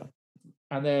 53%. Yeah.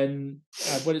 And then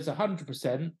when it's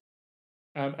 100%,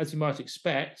 as you might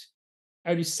expect,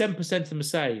 only 7% of them are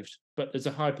saved, but there's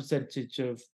a high percentage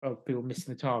of people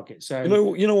missing the target. So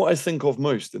you know what I think of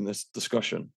most in this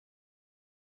discussion?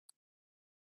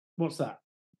 What's that?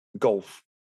 Golf.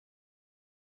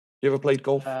 You ever played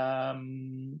golf?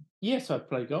 Yes, I've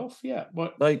played golf. Yeah.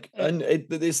 And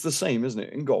it's the same, isn't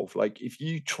it? In golf, like if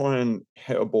you try and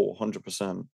hit a ball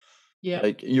 100%,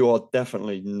 like you are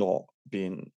definitely not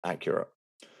being accurate.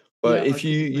 But if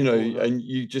and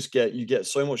you get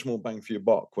so much more bang for your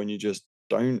buck when you just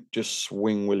don't just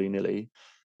swing willy-nilly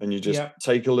and you just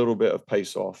take a little bit of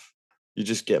pace off you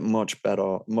just get much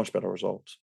better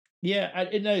results. Yeah,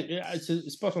 and it's a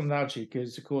spot on analogy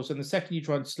because, of course, and the second you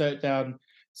try and slow it down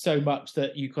so much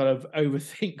that you kind of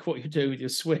overthink what you do with your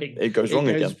swing, it goes wrong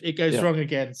again. It goes wrong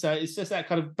again. So it's just that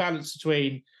kind of balance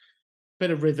between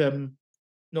bit of rhythm,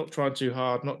 not trying too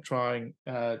hard, not trying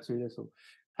too little.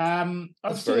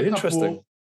 That's very interesting. More.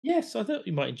 Yes, I thought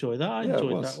you might enjoy that. I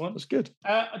enjoyed that one. That's good.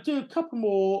 I'll do a couple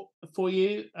more for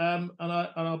you, and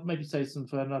I'll maybe say some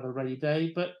for another rainy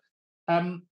day. But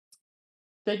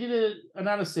they did an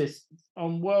analysis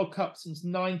on World Cup since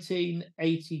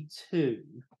 1982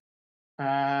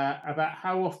 about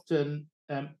how often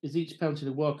is each penalty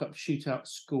in the World Cup shootout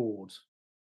scored.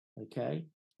 Okay,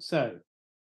 so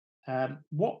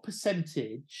what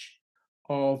percentage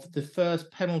of the first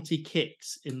penalty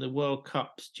kicks in the World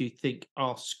Cups do you think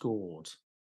are scored?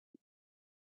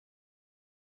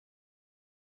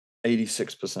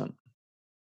 86%. It's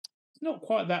not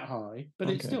quite that high, but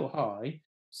it's still high.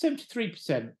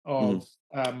 73% of.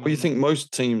 Well, you think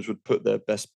most teams would put their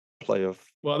best player?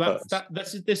 Well,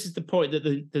 this is the point that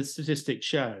the statistics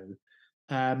show,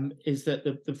 is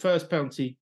that the first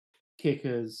penalty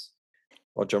kickers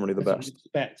are generally the best.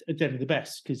 Are generally the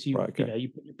best because you put your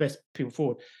best people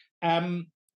forward.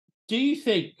 Do you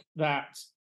think that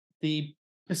the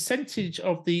percentage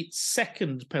of the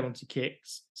second penalty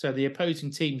kicks, so the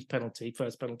opposing team's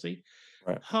first penalty,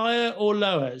 higher or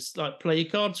lower? It's like play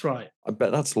your cards right. I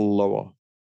bet that's lower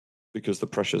because the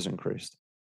pressure's increased.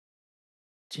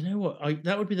 Do you know what?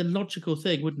 That would be the logical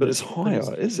thing, wouldn't it? But it's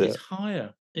higher, is it? It's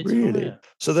higher. It's really? Higher.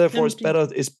 So therefore, it's better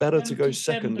to go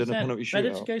second in a penalty shootout.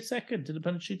 Better to go second in a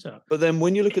penalty shootout. But then,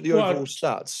 when you look at the overall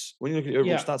stats,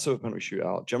 stats of a penalty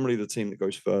shootout, generally the team that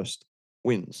goes first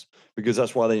wins because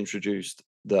that's why they introduced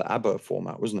the ABBA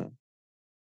format, wasn't it?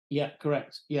 Yeah,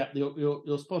 correct. Yeah,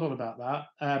 you're spot on about that.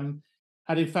 And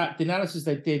in fact, the analysis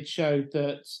they did showed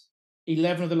that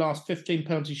 11 of the last 15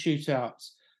 penalty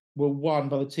shootouts were won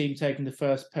by the team taking the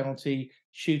first penalty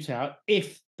shootout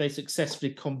if they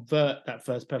successfully convert that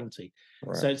first penalty.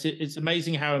 Right. So it's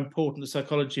amazing how important the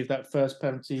psychology of that first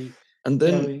penalty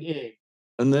going in.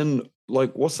 And then,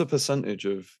 like, what's the percentage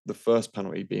of the first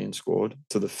penalty being scored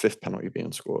to the fifth penalty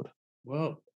being scored?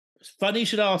 Well, it's funny you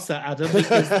should ask that, Adam,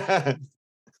 because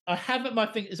I have at my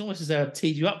think it's almost as though I've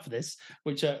teed you up for this,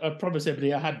 which I promised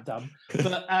everybody I hadn't done.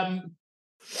 But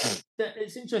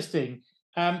it's interesting.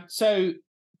 So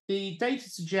the data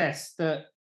suggests that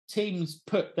teams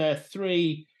put their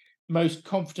three most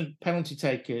confident penalty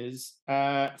takers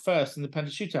first in the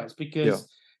penalty shootouts because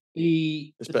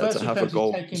it's better to have a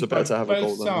goal. It's better to have a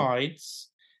goal. Both sides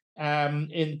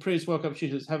in previous World Cup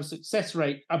shootouts have a success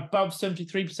rate above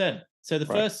 73%. So the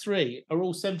first three are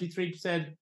all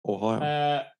 73% or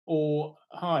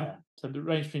higher. So the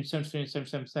range between 73 and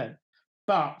 77%.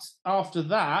 But after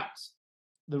that,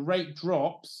 the rate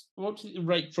drops. What do the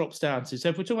rate drops down to? So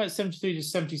if we're talking about 73 to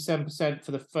 77%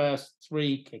 for the first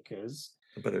three kickers,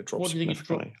 but it drops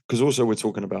significantly. Because also we're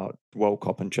talking about World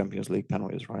Cup and Champions League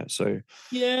penalties, right? So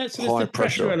so there's the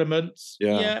pressure elements.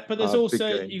 Yeah, but there's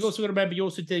also you've also got to remember you're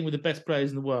also dealing with the best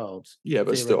players in the world. Yeah,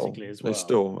 but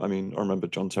still, I mean, I remember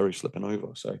John Terry slipping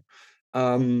over. So,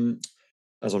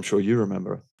 as I'm sure you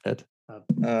remember, Ed.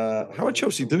 How are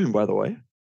Chelsea doing, by the way?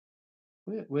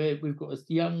 We've got a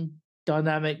young,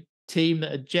 dynamic team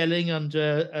that are gelling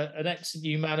under an excellent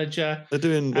new manager. They're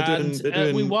doing.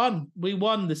 We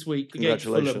won this week.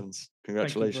 Congratulations!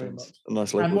 Congratulations! A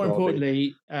nice local and more derby.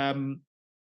 Importantly,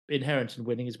 inherent in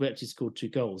winning is we actually scored 2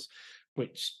 goals,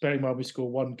 which, bearing in mind we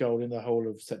scored 1 goal in the whole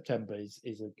of September, is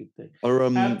a good thing.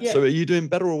 So, are you doing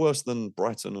better or worse than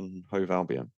Brighton and Hove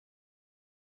Albion?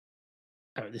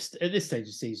 Oh, at this stage of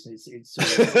the season, it's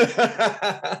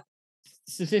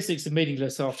statistics are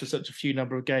meaningless after such a few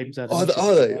number of games. Are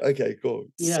they? Okay, cool.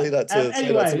 Yeah. Say that to the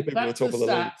people at the top of the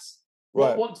league.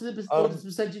 Right. What does the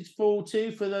percentage fall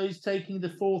to for those taking the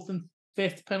 4th and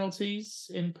 5th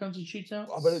penalties in penalty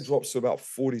shootouts? I bet it drops to about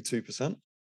 42%.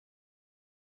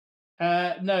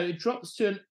 No, it drops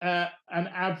to an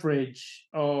average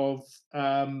of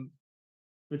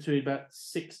between about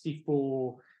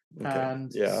 64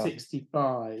 and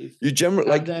 65. You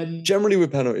generally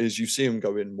with penalties, you see them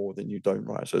go in more than you don't,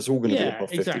 right? So it's all going to be above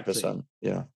 50%.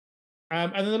 Yeah.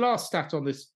 And then the last stat on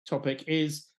this topic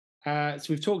is so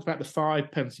we've talked about the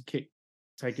 5 penalty kick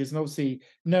takers, and obviously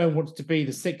no one wanted to be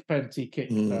the 6th penalty kick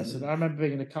person. I remember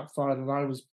being in a cup final and I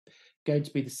was going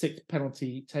to be the 6th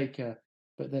penalty taker,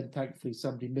 but then thankfully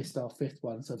somebody missed our 5th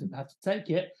one, so I didn't have to take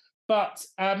it. But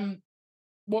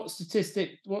what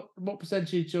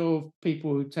percentage of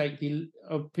people who take the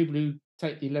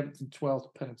 11th and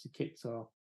 12th penalty kicks are?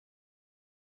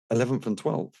 11th and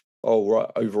 12th. Oh, right.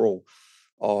 Overall,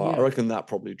 Oh, I reckon that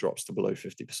probably drops to below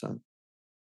 50%.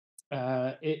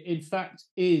 It in fact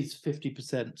is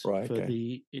 50% for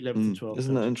the 11th and 12th.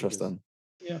 Isn't that interesting?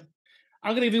 Yeah.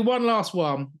 I'm going to give you one last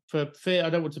one for fear. I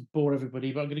don't want to bore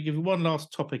everybody, but I'm going to give you one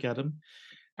last topic, Adam.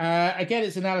 Again,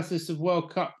 it's analysis of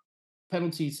World Cup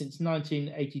penalties since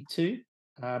 1982.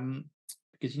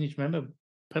 Because you need to remember,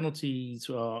 penalties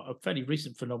are a fairly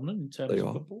recent phenomenon in terms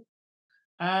of football.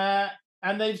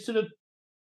 And they've sort of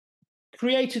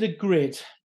created a grid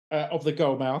of the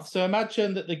goal mouth. So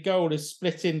imagine that the goal is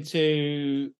split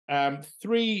into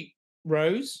 3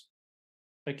 rows,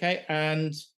 okay,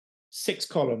 and 6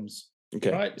 columns.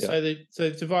 Okay. Right. Yeah. So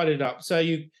divided up. So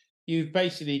you've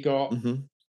basically got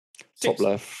top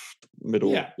left,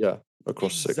 middle,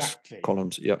 across 6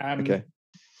 columns. Yeah. Okay.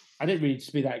 I didn't really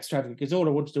to be that extravagant because all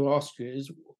I wanted to ask you is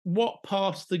what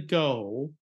past the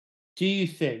goal do you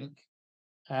think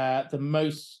the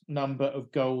most number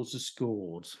of goals are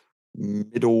scored?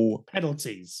 Middle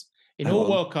penalties in all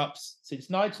World Cups since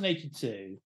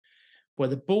 1982, where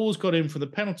the ball's got in for the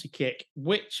penalty kick.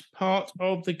 Which part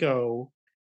of the goal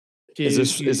is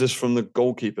this from the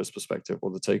goalkeeper's perspective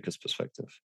or the taker's perspective?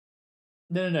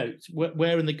 No.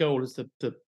 Where in the goal is the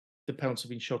penalty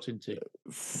been shot into?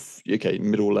 Okay,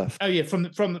 middle left. Oh yeah, from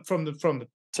the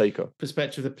taker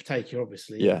perspective of the taker,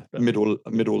 obviously. Yeah, middle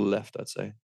left, I'd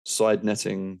say. Side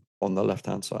netting on the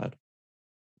left-hand side.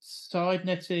 Side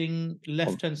netting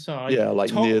left-hand side. Yeah,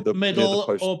 like top, near the middle, near the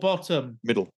post. or bottom.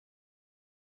 Middle.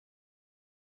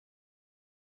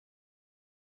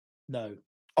 No.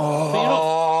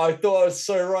 Oh, I thought I was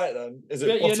so right then. Is it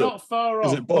bottom? You're not far off.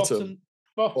 Is it bottom?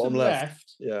 Bottom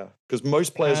left. Yeah, because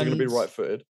most players are going to be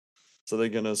right-footed, so they're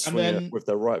going to swing it with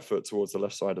their right foot towards the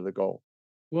left side of the goal.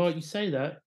 Well, you say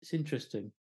that. It's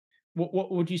interesting.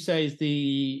 What would you say is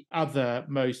the other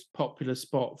most popular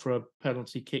spot for a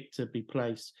penalty kick to be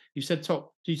placed? You said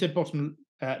top. You said bottom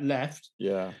left.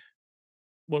 Yeah.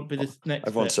 What would be the next?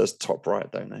 Everyone says top right,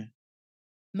 don't they?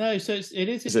 No, so it is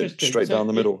interesting. Is it straight down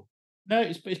the middle? No,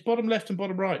 it's bottom left and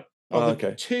bottom right.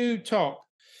 Okay. 2 top.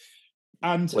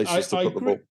 And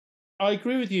I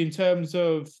agree with you in terms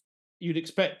of you'd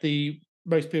expect the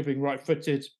most people being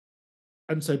right-footed,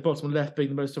 and so bottom left being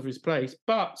the most obvious place.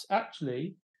 But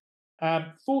actually,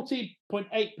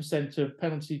 40.8% of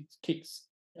penalty kicks,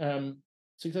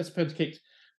 successful penalty kicks,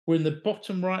 were in the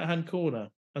bottom right-hand corner,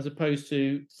 as opposed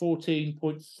to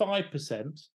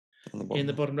 14.5% in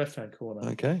the bottom left-hand corner.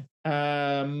 Okay.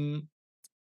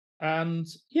 And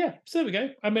yeah, so there we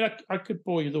go. I mean, I could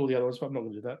bore you with all the other ones, but I'm not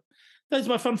going to do that. Those are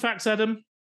my fun facts, Adam.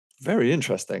 Very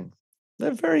interesting.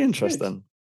 They're very interesting.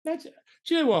 Do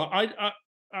you know what?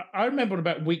 I remember on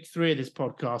about week 3 of this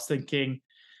podcast thinking,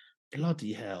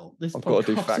 bloody hell, I've got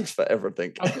to do facts for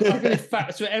everything. I've got to do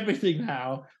facts for everything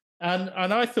now. And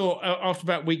I thought after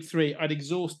about week 3, I'd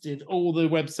exhausted all the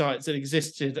websites that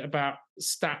existed about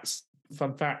stats,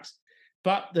 fun facts.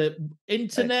 But the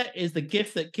internet is the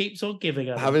gift that keeps on giving.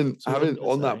 Having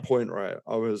on that point, right?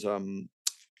 I was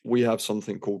we have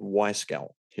something called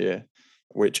Y-Scout here,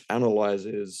 which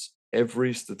analyzes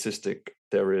every statistic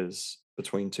there is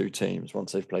between 2 teams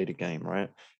once they've played a game,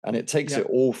 right? And it takes it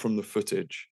all from the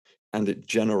footage and it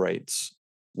generates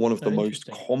one of the most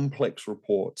complex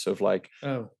reports of like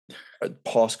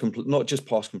not just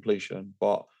pass completion,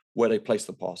 but where they place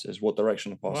the passes, what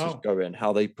direction the passes go in,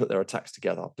 how they put their attacks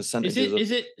together, percentages.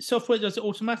 Is it software that does it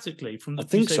automatically from the? I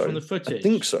think so. From the footage. I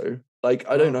think so. Like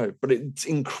I don't know, but it's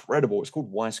incredible. It's called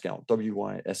Y-Scout,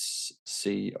 WYSCOUT.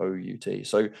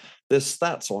 So there's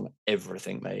stats on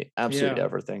everything, mate. Absolutely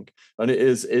everything. And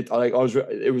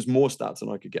it was more stats than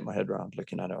I could get my head around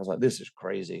looking at it. I was like, this is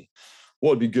crazy.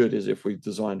 What would be good is if we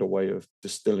designed a way of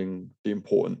distilling the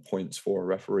important points for a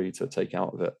referee to take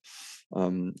out of it.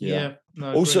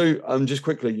 Also, just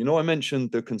quickly, I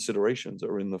mentioned the considerations that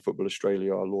are in the Football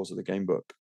Australia Laws of the Game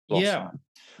book last time.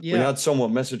 We had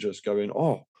someone message us going,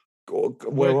 "Oh, God,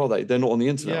 where are they? They're not on the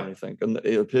internet or anything." And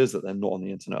it appears that they're not on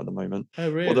the internet at the moment. Oh,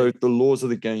 really? Although the laws of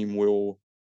the game will,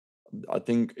 I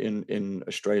think in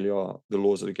Australia, the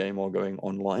laws of the game are going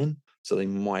online, so they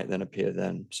might then appear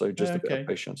then. So just a bit of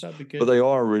patience. That'd be good. But they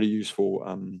are a really useful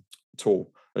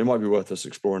tool. It might be worth us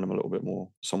exploring them a little bit more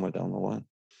somewhere down the line.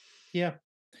 Yeah.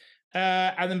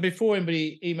 And then before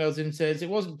anybody emails in and says it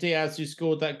wasn't Diaz who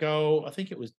scored that goal, I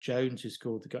think it was Jones who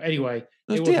scored the goal. Anyway,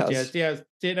 it wasn't Diaz.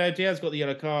 Diaz got the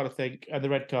yellow card, I think, and the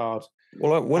red card.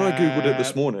 Well, when I googled it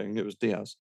this morning, it was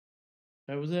Diaz.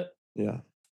 That was it? Yeah.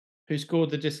 Who scored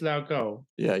the disallowed goal?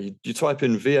 Yeah, you type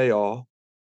in VAR,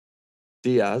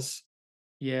 Diaz.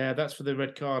 Yeah, that's for the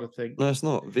red card, I think. No, it's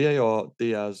not. VAR,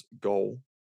 Diaz, goal,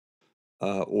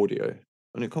 audio,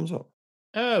 and it comes up.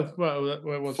 Oh,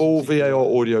 well, full VAR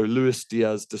audio, Luis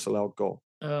Diaz disallowed goal.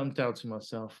 I'm doubting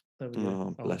myself. There we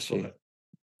go. Oh, bless you.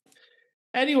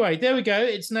 Anyway, there we go.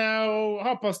 It's now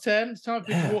 10:30. It's time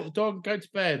for me to walk the dog and go to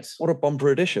bed. What a bumper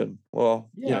edition. Well,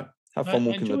 yeah, have fun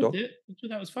walking the dog. It.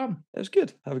 That was fun. It was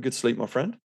good. Have a good sleep, my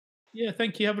friend. Yeah,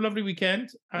 thank you. Have a lovely weekend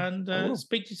and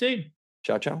speak to you soon.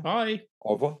 Ciao, ciao. Bye.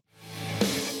 Au revoir.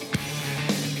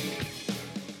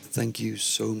 Thank you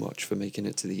so much for making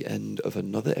it to the end of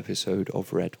another episode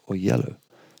of Red or Yellow.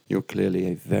 You're clearly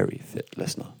a very fit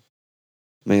listener.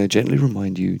 May I gently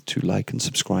remind you to like and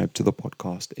subscribe to the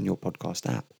podcast in your podcast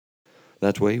app.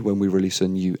 That way, when we release a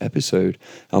new episode,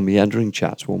 our meandering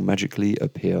chats will magically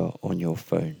appear on your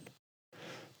phone.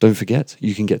 Don't forget,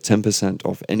 you can get 10%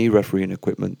 off any refereeing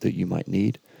equipment that you might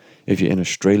need. If you're in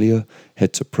Australia,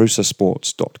 head to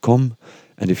processports.com,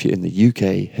 and if you're in the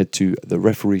UK, head to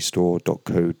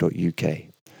therefereestore.co.uk.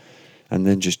 And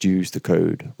then just use the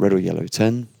code Red or Yellow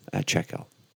 10 at checkout.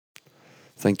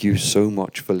 Thank you so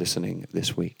much for listening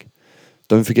this week.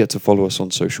 Don't forget to follow us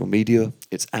on social media.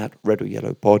 It's at Red or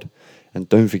Yellow Pod. And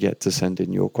don't forget to send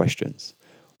in your questions.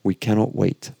 We cannot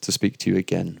wait to speak to you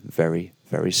again very,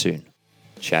 very soon.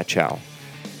 Ciao, ciao.